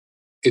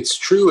 It's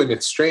true, and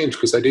it's strange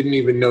because I didn't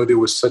even know there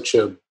was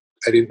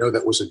I didn't know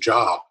that was a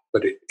job,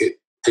 but it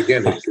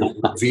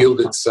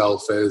revealed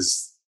itself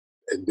as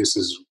this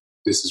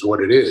is what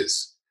it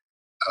is.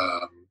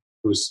 It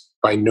was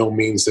by no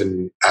means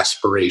an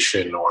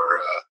aspiration or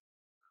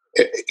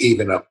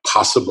even a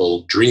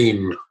possible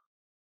dream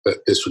that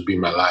this would be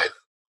my life.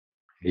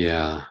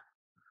 Yeah.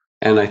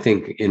 And I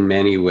think in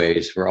many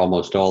ways, for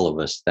almost all of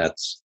us,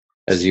 that's,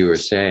 as you were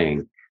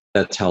saying,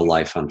 that's how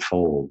life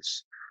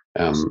unfolds.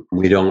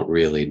 We don't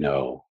really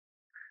know.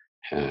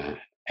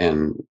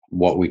 And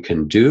what we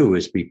can do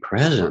is be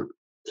present.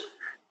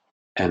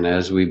 And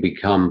as we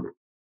become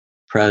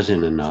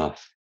present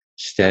enough,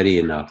 steady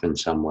enough in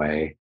some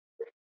way,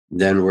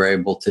 then we're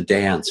able to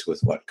dance with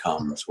what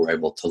comes. We're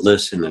able to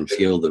listen and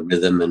feel the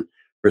rhythm and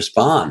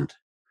respond.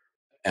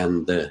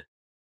 And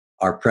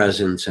our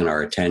presence and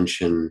our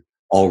attention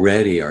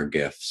already are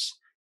gifts,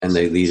 and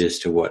they lead us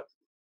to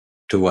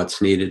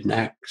what's needed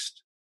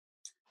next.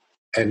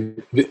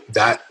 And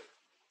that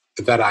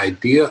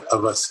idea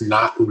of us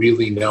not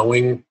really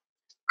knowing,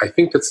 I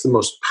think that's the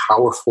most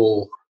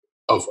powerful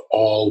of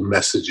all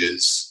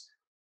messages,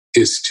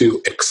 is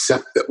to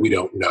accept that we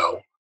don't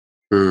know.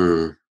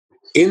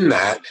 In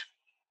that,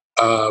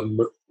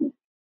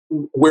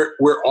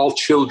 we're all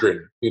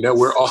children.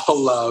 We're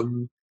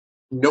all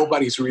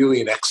nobody's really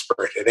an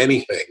expert at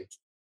anything,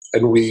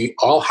 and we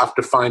all have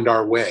to find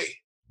our way.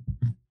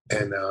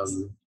 And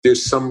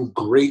there's some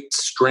great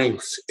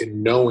strength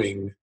in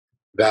knowing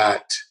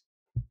that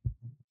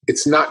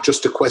it's not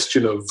just a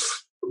question of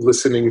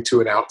listening to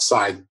an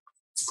outside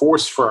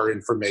force for our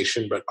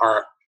information, but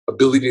our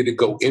ability to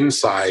go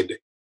inside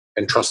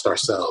and trust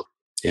ourselves.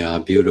 Yeah,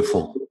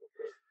 beautiful.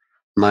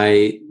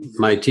 My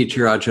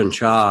teacher, Ajahn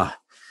Chah,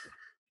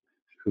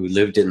 who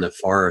lived in the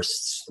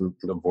forests, on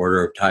the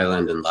border of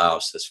Thailand and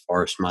Laos, this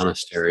forest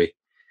monastery,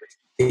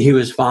 he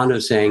was fond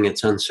of saying,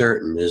 it's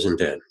uncertain,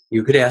 isn't it?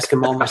 You could ask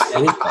him almost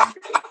anything.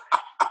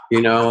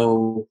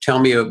 You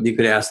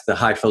could ask the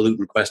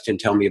highfalutin question,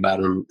 tell me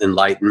about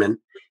enlightenment.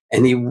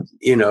 And he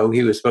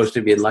was supposed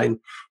to be enlightened.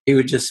 He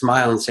would just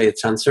smile and say,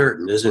 it's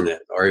uncertain, isn't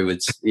it? Or he would,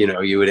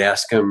 you would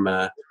ask him,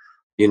 a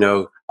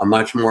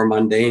much more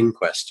mundane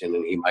question,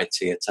 and he might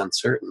say it's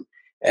uncertain.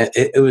 And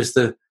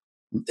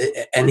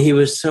he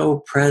was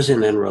so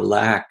present and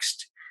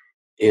relaxed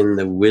in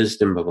the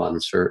wisdom of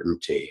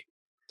uncertainty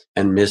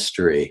and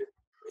mystery.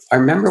 I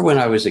remember when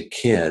I was a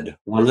kid,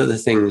 one of the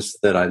things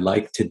that I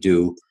liked to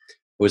do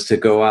was to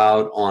go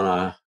out on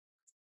a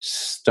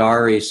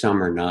starry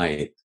summer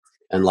night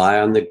and lie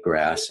on the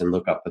grass and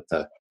look up at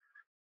the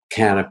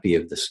canopy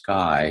of the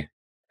sky.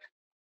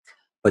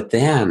 But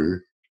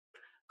then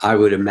I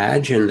would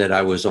imagine that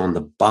I was on the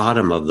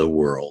bottom of the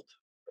world,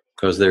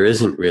 because there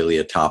isn't really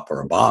a top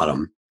or a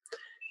bottom,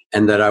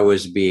 and that I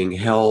was being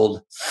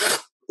held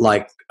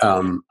like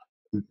the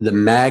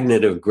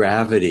magnet of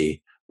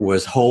gravity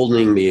was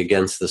holding me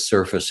against the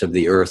surface of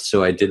the earth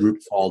so I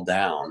didn't fall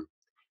down.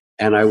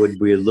 And I would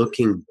be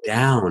looking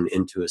down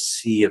into a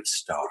sea of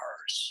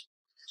stars.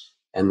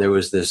 And there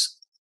was this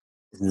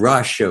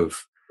rush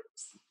of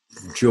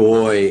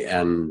joy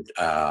and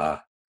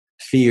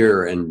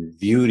fear and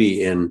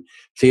beauty in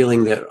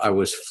feeling that I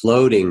was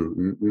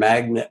floating,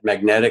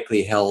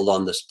 magnetically held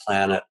on this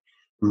planet,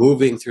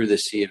 moving through the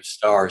sea of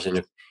stars. And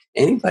if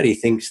anybody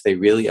thinks they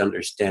really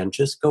understand,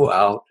 just go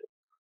out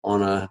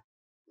on a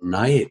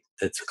night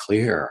that's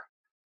clear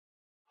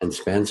and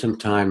spend some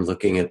time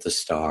looking at the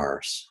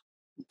stars.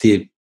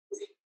 The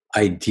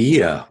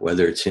idea,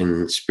 whether it's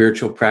in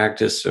spiritual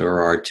practice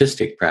or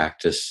artistic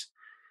practice,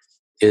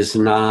 is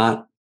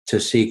not to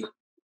seek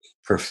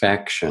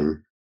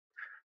perfection,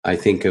 I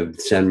think of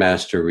Zen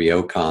Master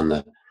Ryokan,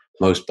 the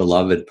most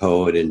beloved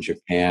poet in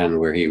Japan,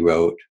 where he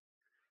wrote,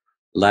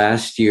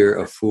 "Last year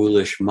a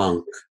foolish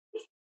monk,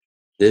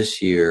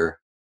 this year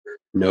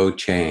no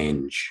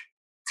change."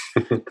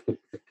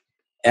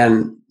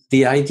 And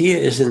the idea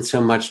isn't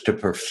so much to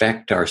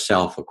perfect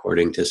ourselves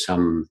according to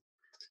some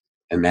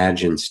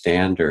imagined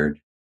standard.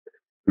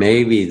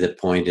 Maybe the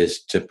point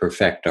is to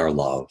perfect our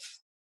love,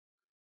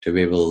 to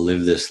be able to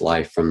live this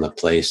life from the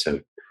place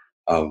of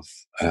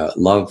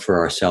love for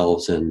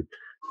ourselves and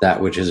that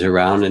which is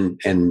around,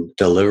 and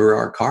deliver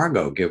our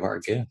cargo, give our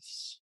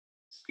gifts.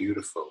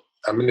 Beautiful.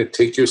 I'm going to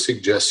take your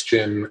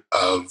suggestion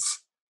of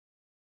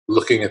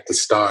looking at the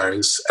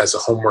stars as a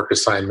homework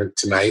assignment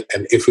tonight.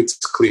 And if it's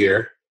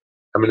clear,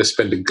 I'm going to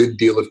spend a good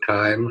deal of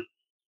time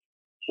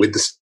with the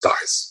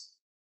stars.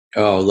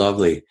 Oh,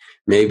 lovely.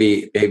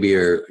 Maybe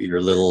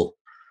your little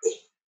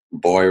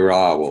boy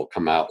Ra will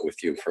come out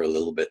with you for a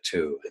little bit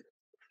too.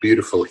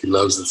 Beautiful. He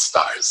loves the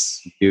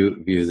stars.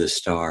 View the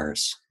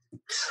stars.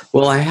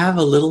 Well, I have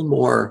a little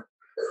more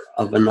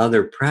of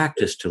another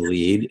practice to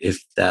lead,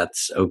 if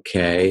that's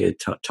okay.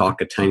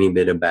 Talk a tiny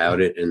bit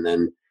about it and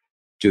then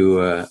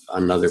do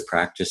another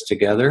practice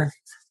together.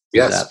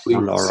 Yes, Does that please.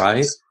 sound all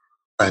right?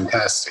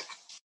 Fantastic.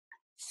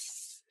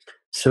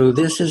 So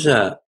this is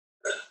a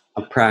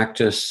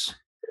practice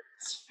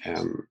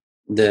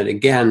that,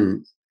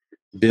 again,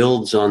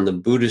 builds on the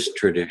Buddhist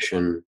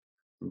tradition,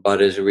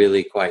 but is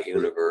really quite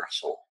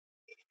universal.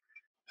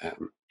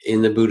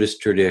 In the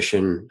Buddhist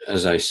tradition,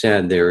 as I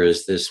said, there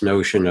is this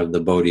notion of the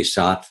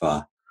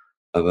bodhisattva,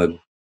 of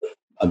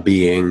a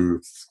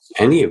being,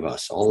 any of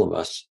us, all of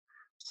us,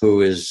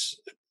 who is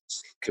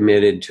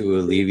committed to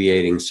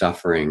alleviating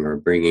suffering or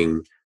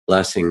bringing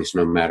blessings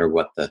no matter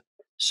what the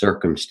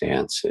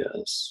circumstance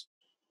is.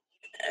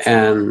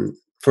 And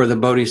for the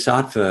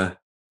bodhisattva,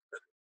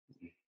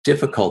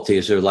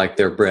 difficulties are like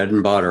their bread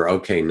and butter.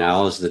 Okay,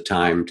 now is the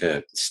time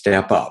to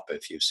step up,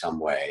 if you some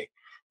way.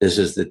 This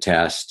is the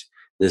test.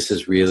 This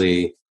is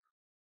really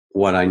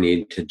what I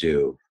need to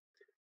do.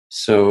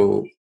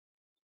 So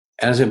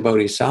as a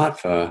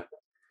bodhisattva,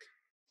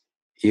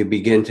 you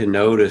begin to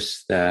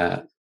notice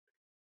that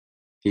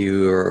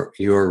your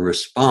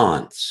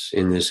response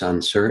in this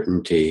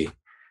uncertainty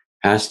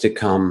has to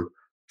come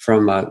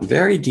from a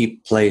very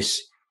deep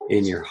place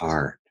in your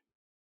heart.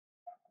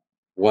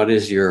 What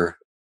is your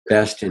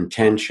best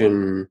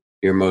intention,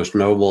 your most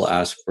noble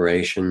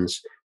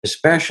aspirations,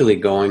 especially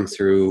going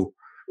through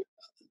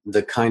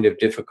the kind of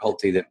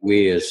difficulty that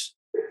we as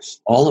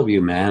all of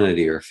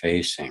humanity are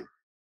facing?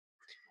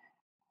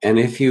 And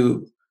if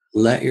you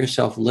let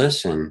yourself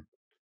listen,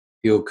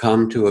 you'll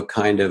come to a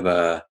kind of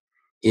a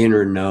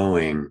inner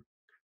knowing.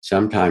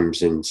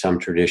 Sometimes in some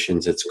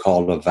traditions, it's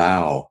called a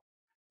vow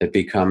that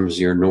becomes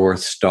your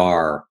North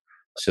Star,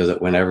 so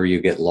that whenever you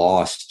get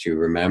lost, you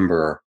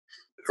remember,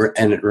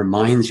 and it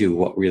reminds you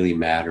what really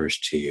matters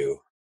to you.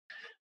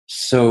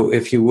 So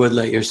if you would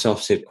let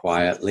yourself sit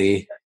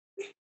quietly,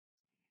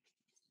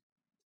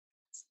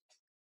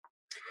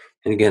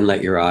 and again,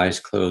 let your eyes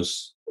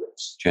close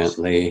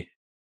gently.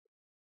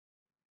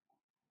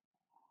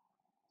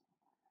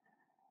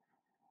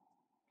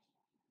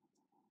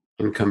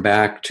 And come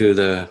back to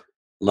the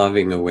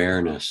loving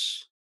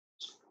awareness,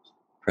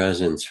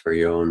 presence for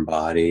your own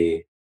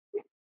body,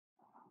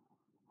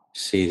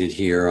 seated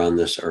here on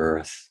this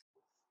earth.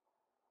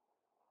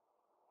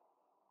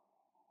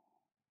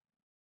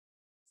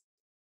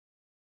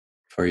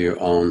 For your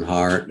own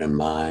heart and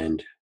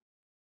mind.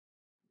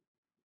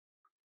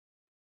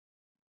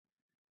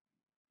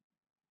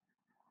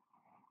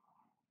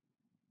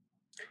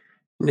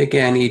 And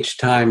again, each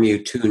time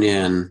you tune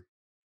in,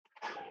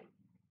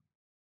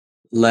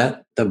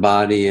 let the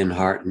body and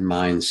heart and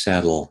mind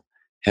settle,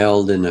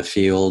 held in a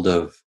field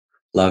of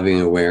loving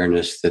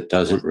awareness that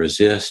doesn't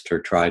resist or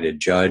try to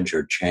judge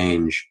or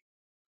change,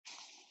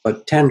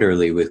 but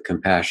tenderly with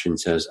compassion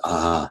says,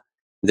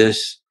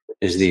 this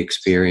is the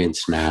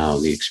experience now,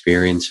 the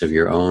experience of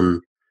your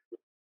own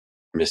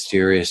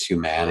mysterious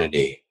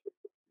humanity.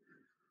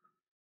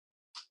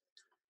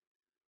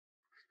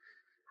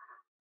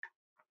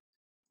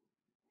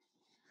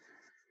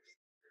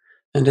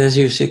 And as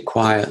you sit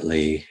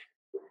quietly,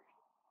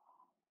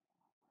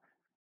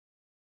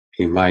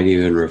 you might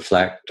even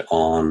reflect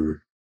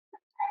on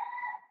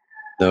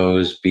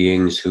those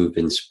beings who've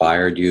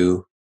inspired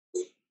you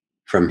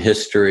from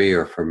history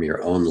or from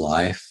your own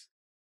life,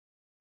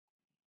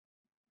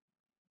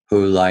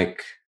 who,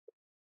 like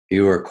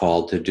you are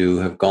called to do,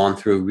 have gone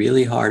through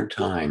really hard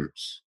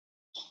times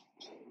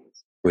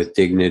with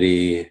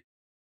dignity,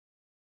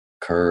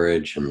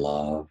 courage, and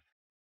love.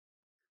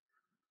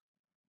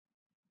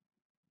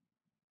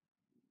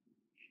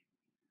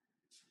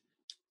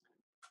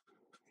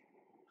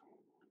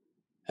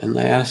 And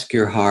ask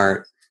your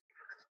heart,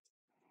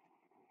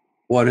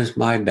 what is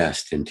my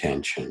best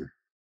intention?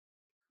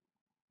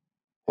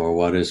 Or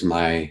what is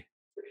my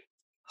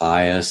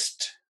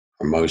highest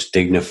or most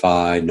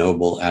dignified,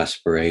 noble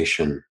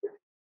aspiration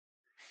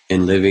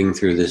in living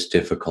through this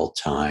difficult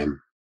time?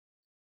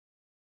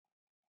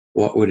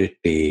 What would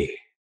it be?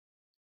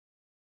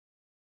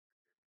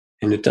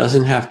 And it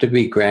doesn't have to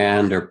be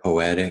grand or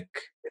poetic.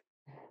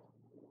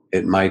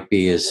 It might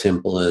be as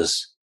simple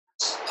as,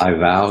 I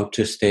vow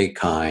to stay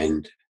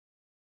kind,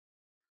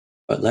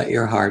 but let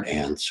your heart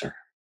answer.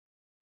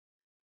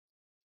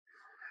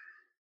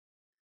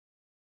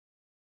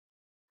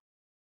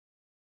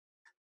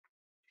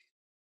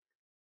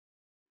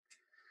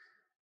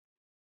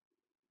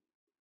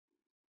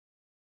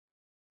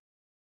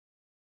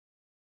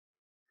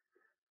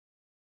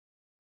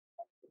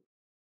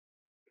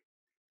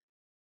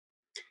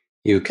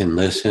 You can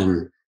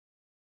listen,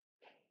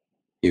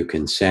 you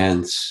can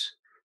sense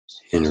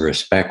in a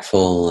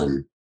respectful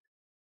and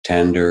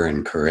tender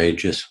and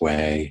courageous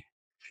way.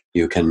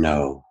 You can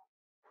know.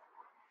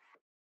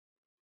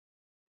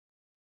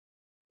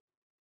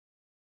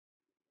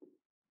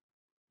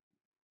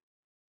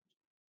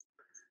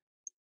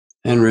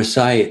 And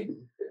recite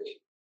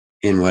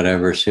in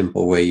whatever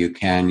simple way you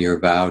can your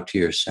vow to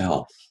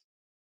yourself,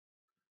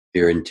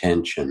 your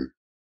intention.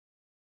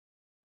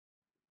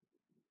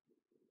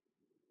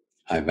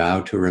 I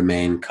vow to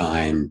remain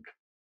kind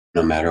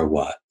no matter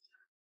what,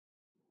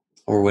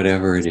 or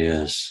whatever it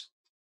is.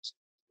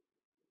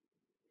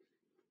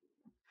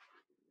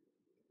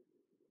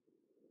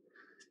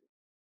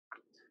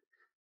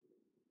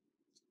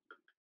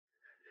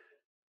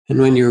 And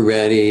when you're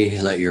ready,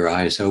 let your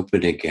eyes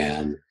open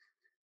again.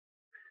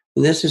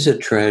 And this is a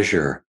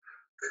treasure.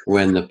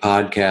 When the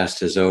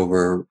podcast is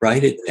over,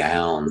 write it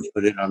down,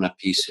 put it on a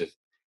piece of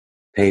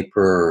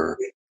paper,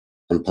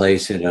 and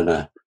place it in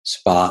a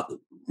spot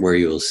where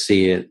you'll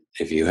see it.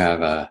 If you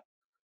have a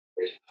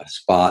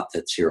spot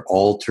that's your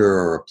altar,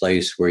 or a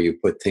place where you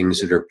put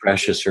things that are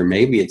precious, or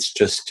maybe it's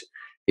just,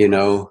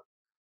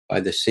 by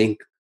the sink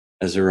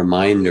as a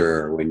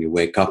reminder when you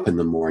wake up in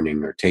the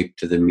morning, or taped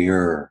to the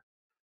mirror,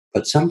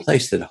 but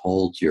someplace that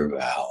holds your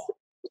vow.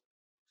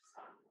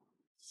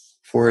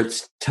 For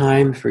it's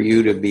time for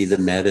you to be the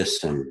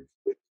medicine,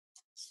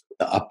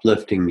 the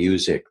uplifting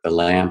music, the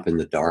lamp in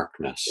the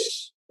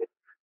darkness,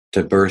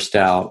 to burst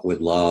out with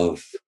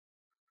love,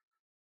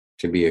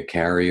 to be a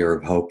carrier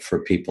of hope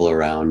for people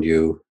around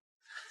you.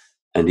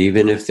 And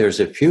even if there's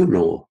a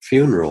funeral,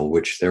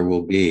 which there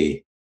will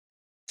be,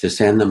 to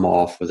send them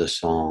off with a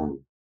song.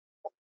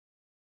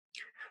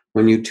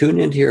 When you tune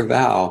into your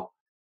vow,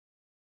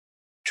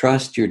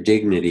 trust your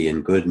dignity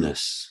and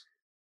goodness.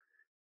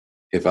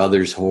 If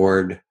others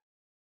hoard,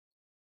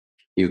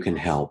 you can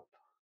help.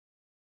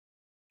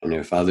 And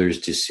if others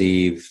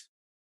deceive,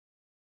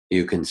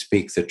 you can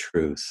speak the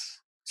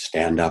truth,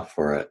 stand up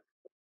for it.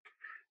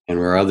 And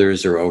where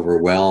others are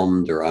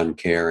overwhelmed or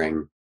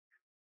uncaring,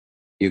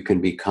 you can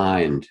be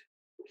kind,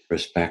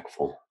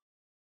 respectful.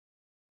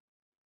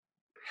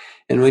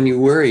 And when you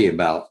worry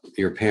about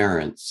your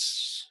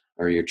parents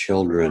or your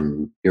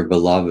children, your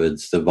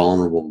beloveds, the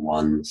vulnerable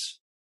ones,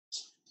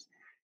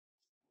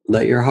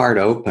 let your heart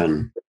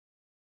open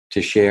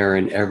to share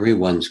in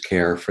everyone's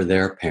care for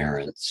their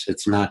parents.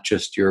 It's not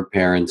just your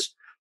parents,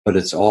 but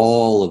it's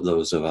all of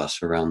those of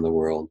us around the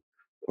world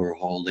who are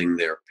holding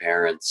their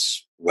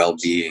parents'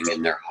 well-being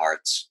in their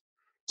hearts,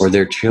 or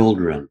their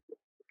children,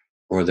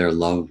 or their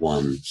loved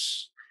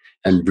ones.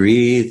 And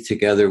breathe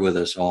together with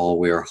us all.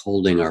 We are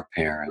holding our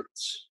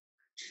parents.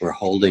 We're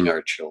holding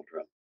our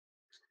children.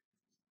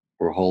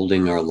 We're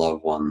holding our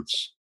loved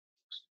ones.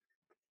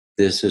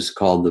 This is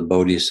called the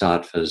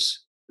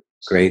Bodhisattva's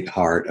great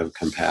heart of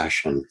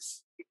compassion.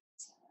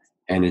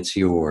 And it's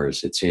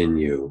yours. It's in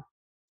you.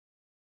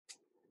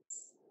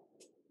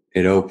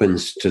 It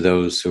opens to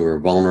those who are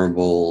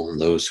vulnerable,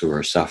 those who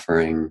are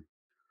suffering,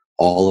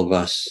 all of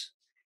us,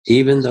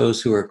 even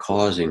those who are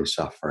causing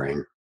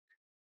suffering,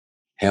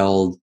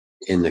 held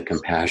in the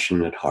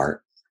compassionate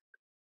heart,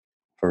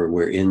 for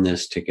we're in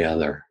this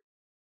together.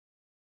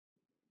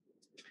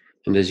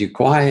 And as you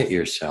quiet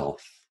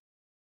yourself,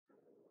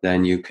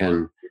 then you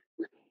can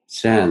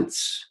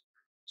sense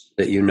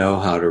that you know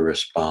how to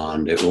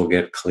respond. It will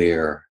get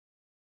clear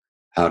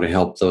how to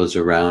help those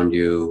around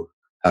you,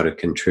 how to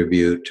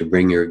contribute, to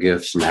bring your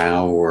gifts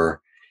now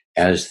or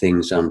as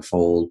things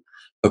unfold.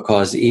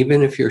 Because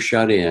even if you're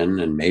shut in,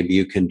 and maybe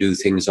you can do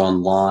things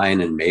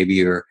online, and maybe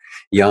you're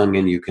young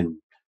and you can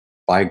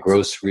buy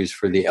groceries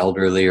for the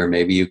elderly, or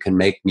maybe you can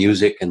make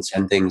music and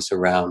send things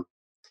around,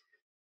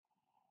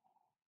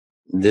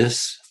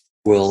 this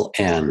will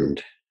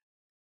end.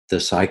 The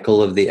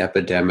cycle of the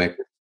epidemic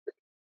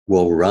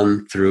will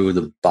run through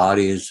the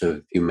bodies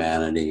of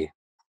humanity.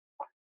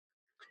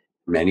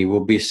 Many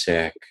will be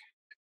sick.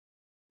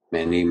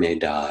 Many may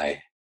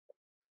die.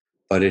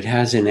 But it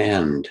has an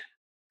end.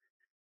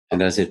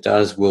 And as it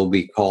does, we'll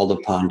be called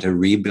upon to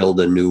rebuild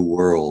a new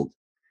world,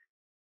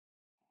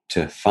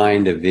 to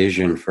find a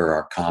vision for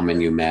our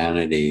common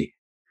humanity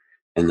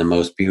in the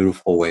most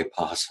beautiful way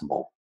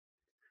possible.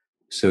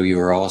 So you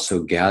are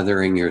also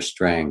gathering your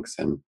strength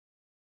and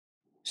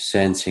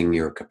sensing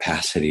your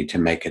capacity to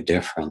make a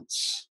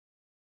difference,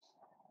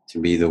 to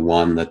be the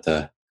one that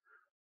the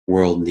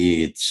world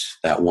needs,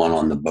 that one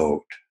on the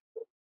boat.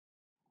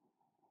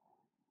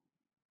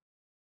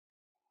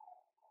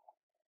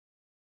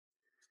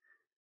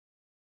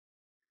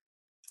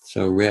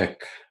 So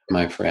Rick,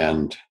 my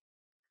friend,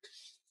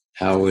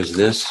 How was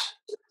this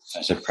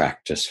as a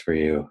practice for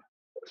you?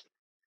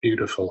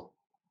 Beautiful.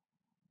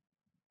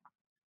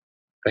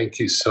 Thank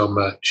you so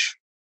much.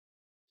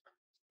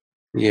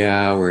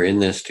 Yeah, we're in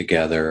this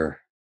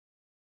together.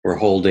 We're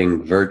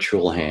holding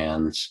virtual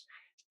hands.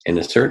 In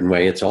a certain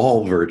way, it's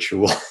all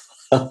virtual.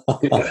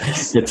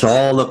 Yes. It's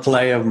all the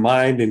play of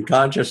mind and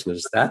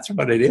consciousness. That's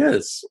what it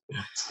is.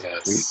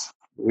 Yes.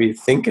 We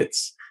think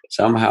it's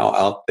somehow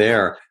out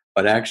there,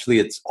 but actually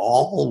it's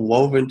all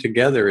woven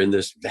together in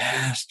this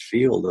vast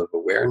field of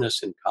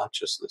awareness and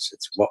consciousness.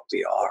 It's what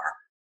we are.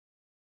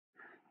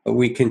 But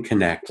we can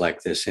connect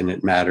like this, and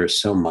it matters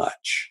so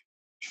much.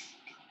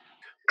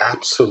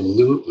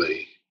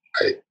 Absolutely.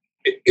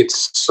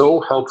 It's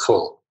so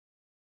helpful.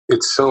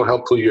 It's so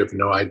helpful. You have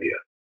no idea.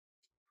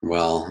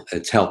 Well,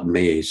 it's helped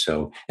me.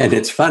 So, and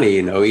it's funny,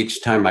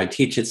 each time I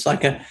teach, it's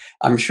like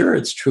I'm sure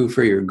it's true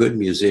for your good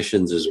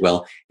musicians as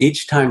well.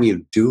 Each time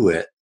you do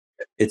it,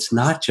 it's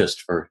not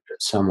just for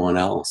someone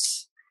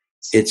else.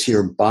 It's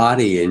your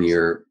body and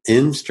your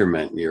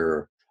instrument,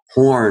 your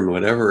horn,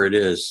 whatever it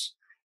is,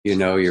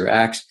 your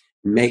axe,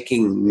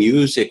 making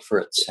music for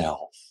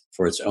itself,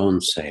 for its own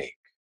sake.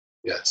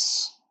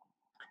 Yes.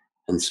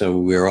 And so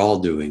we're all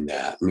doing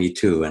that, me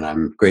too. And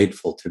I'm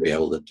grateful to be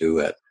able to do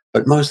it.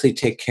 But mostly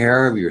take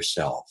care of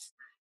yourself,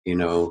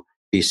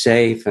 be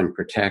safe and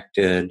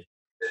protected.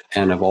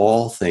 And of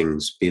all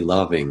things, be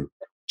loving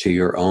to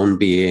your own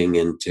being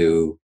and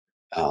to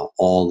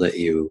all that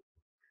you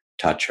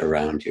touch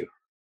around you.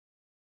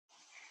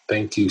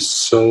 Thank you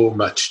so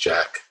much,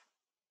 Jack.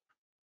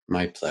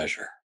 My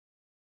pleasure.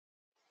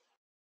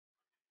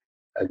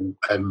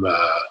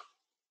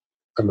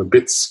 I'm a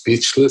bit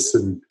speechless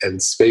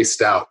and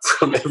spaced out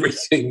from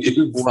everything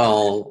you've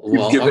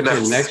given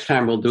us. Next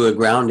time we'll do a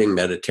grounding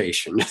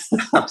meditation.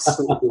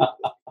 Absolutely.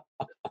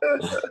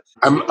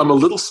 I'm a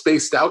little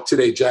spaced out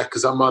today, Jack,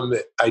 because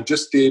I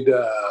just did.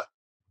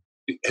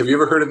 Have you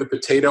ever heard of the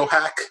potato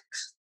hack?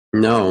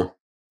 No.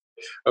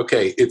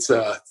 Okay, it's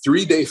a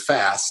 3-day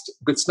fast,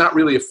 but it's not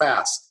really a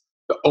fast.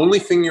 The only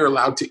thing you're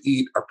allowed to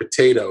eat are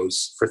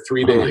potatoes for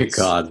 3 days. Oh my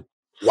God.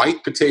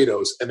 White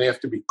potatoes, and they have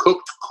to be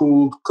cooked,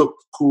 cooled,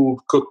 cooked, cooled,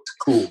 cooked,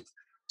 cooled.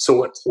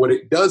 So what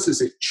it does is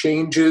it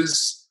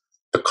changes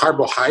the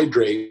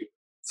carbohydrate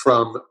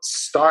from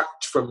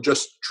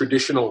just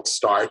traditional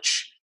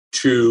starch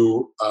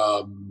to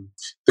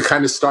the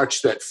kind of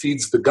starch that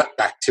feeds the gut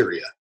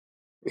bacteria.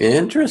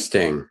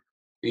 Interesting.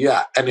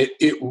 Yeah, and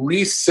it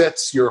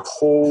resets your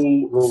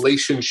whole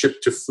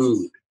relationship to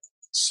food.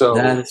 So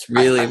that's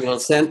really well.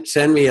 Send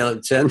me a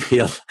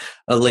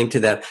link to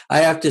that. I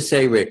have to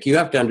say, Rick, you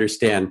have to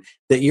understand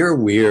that you're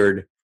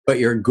weird, but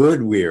you're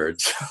good weird.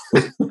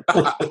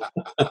 I'd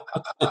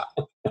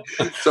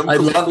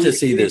love to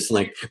see this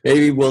link.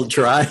 Maybe we'll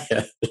try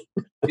it.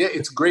 Yeah,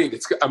 it's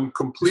great. I'm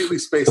completely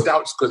spaced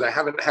out because I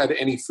haven't had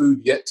any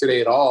food yet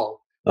today at all.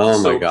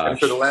 Oh my gosh! And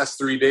for the last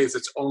 3 days,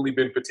 it's only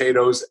been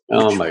potatoes.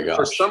 Oh my gosh!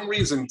 For some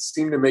reason,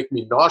 seem to make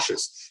me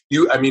nauseous.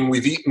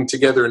 We've eaten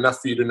together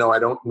enough for you to know I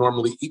don't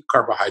normally eat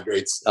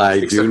carbohydrates.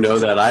 I do know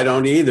that. I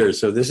don't either.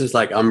 So this is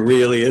like, I'm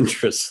really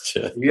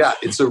interested. Yeah,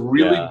 it's a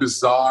really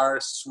bizarre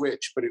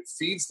switch, but it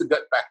feeds the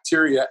gut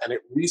bacteria and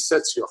it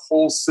resets your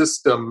whole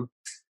system.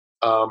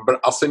 But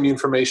I'll send you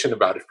information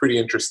about it. Pretty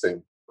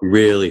interesting.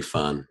 Really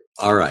fun.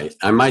 All right.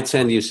 I might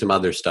send you some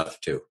other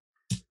stuff too.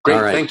 Great.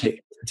 All right. Thank you.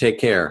 Take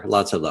care.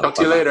 Lots of love. Talk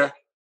to you later.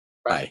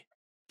 Bye.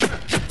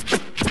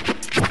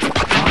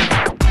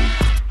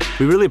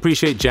 We really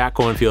appreciate Jack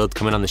Kornfield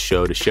coming on the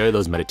show to share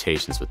those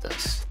meditations with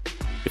us.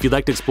 If you'd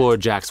like to explore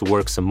Jack's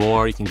work some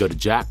more, you can go to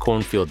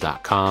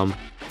jackkornfield.com.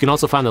 You can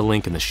also find the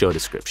link in the show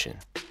description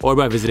or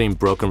by visiting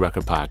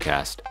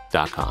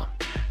brokenrecordpodcast.com.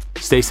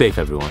 Stay safe,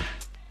 everyone.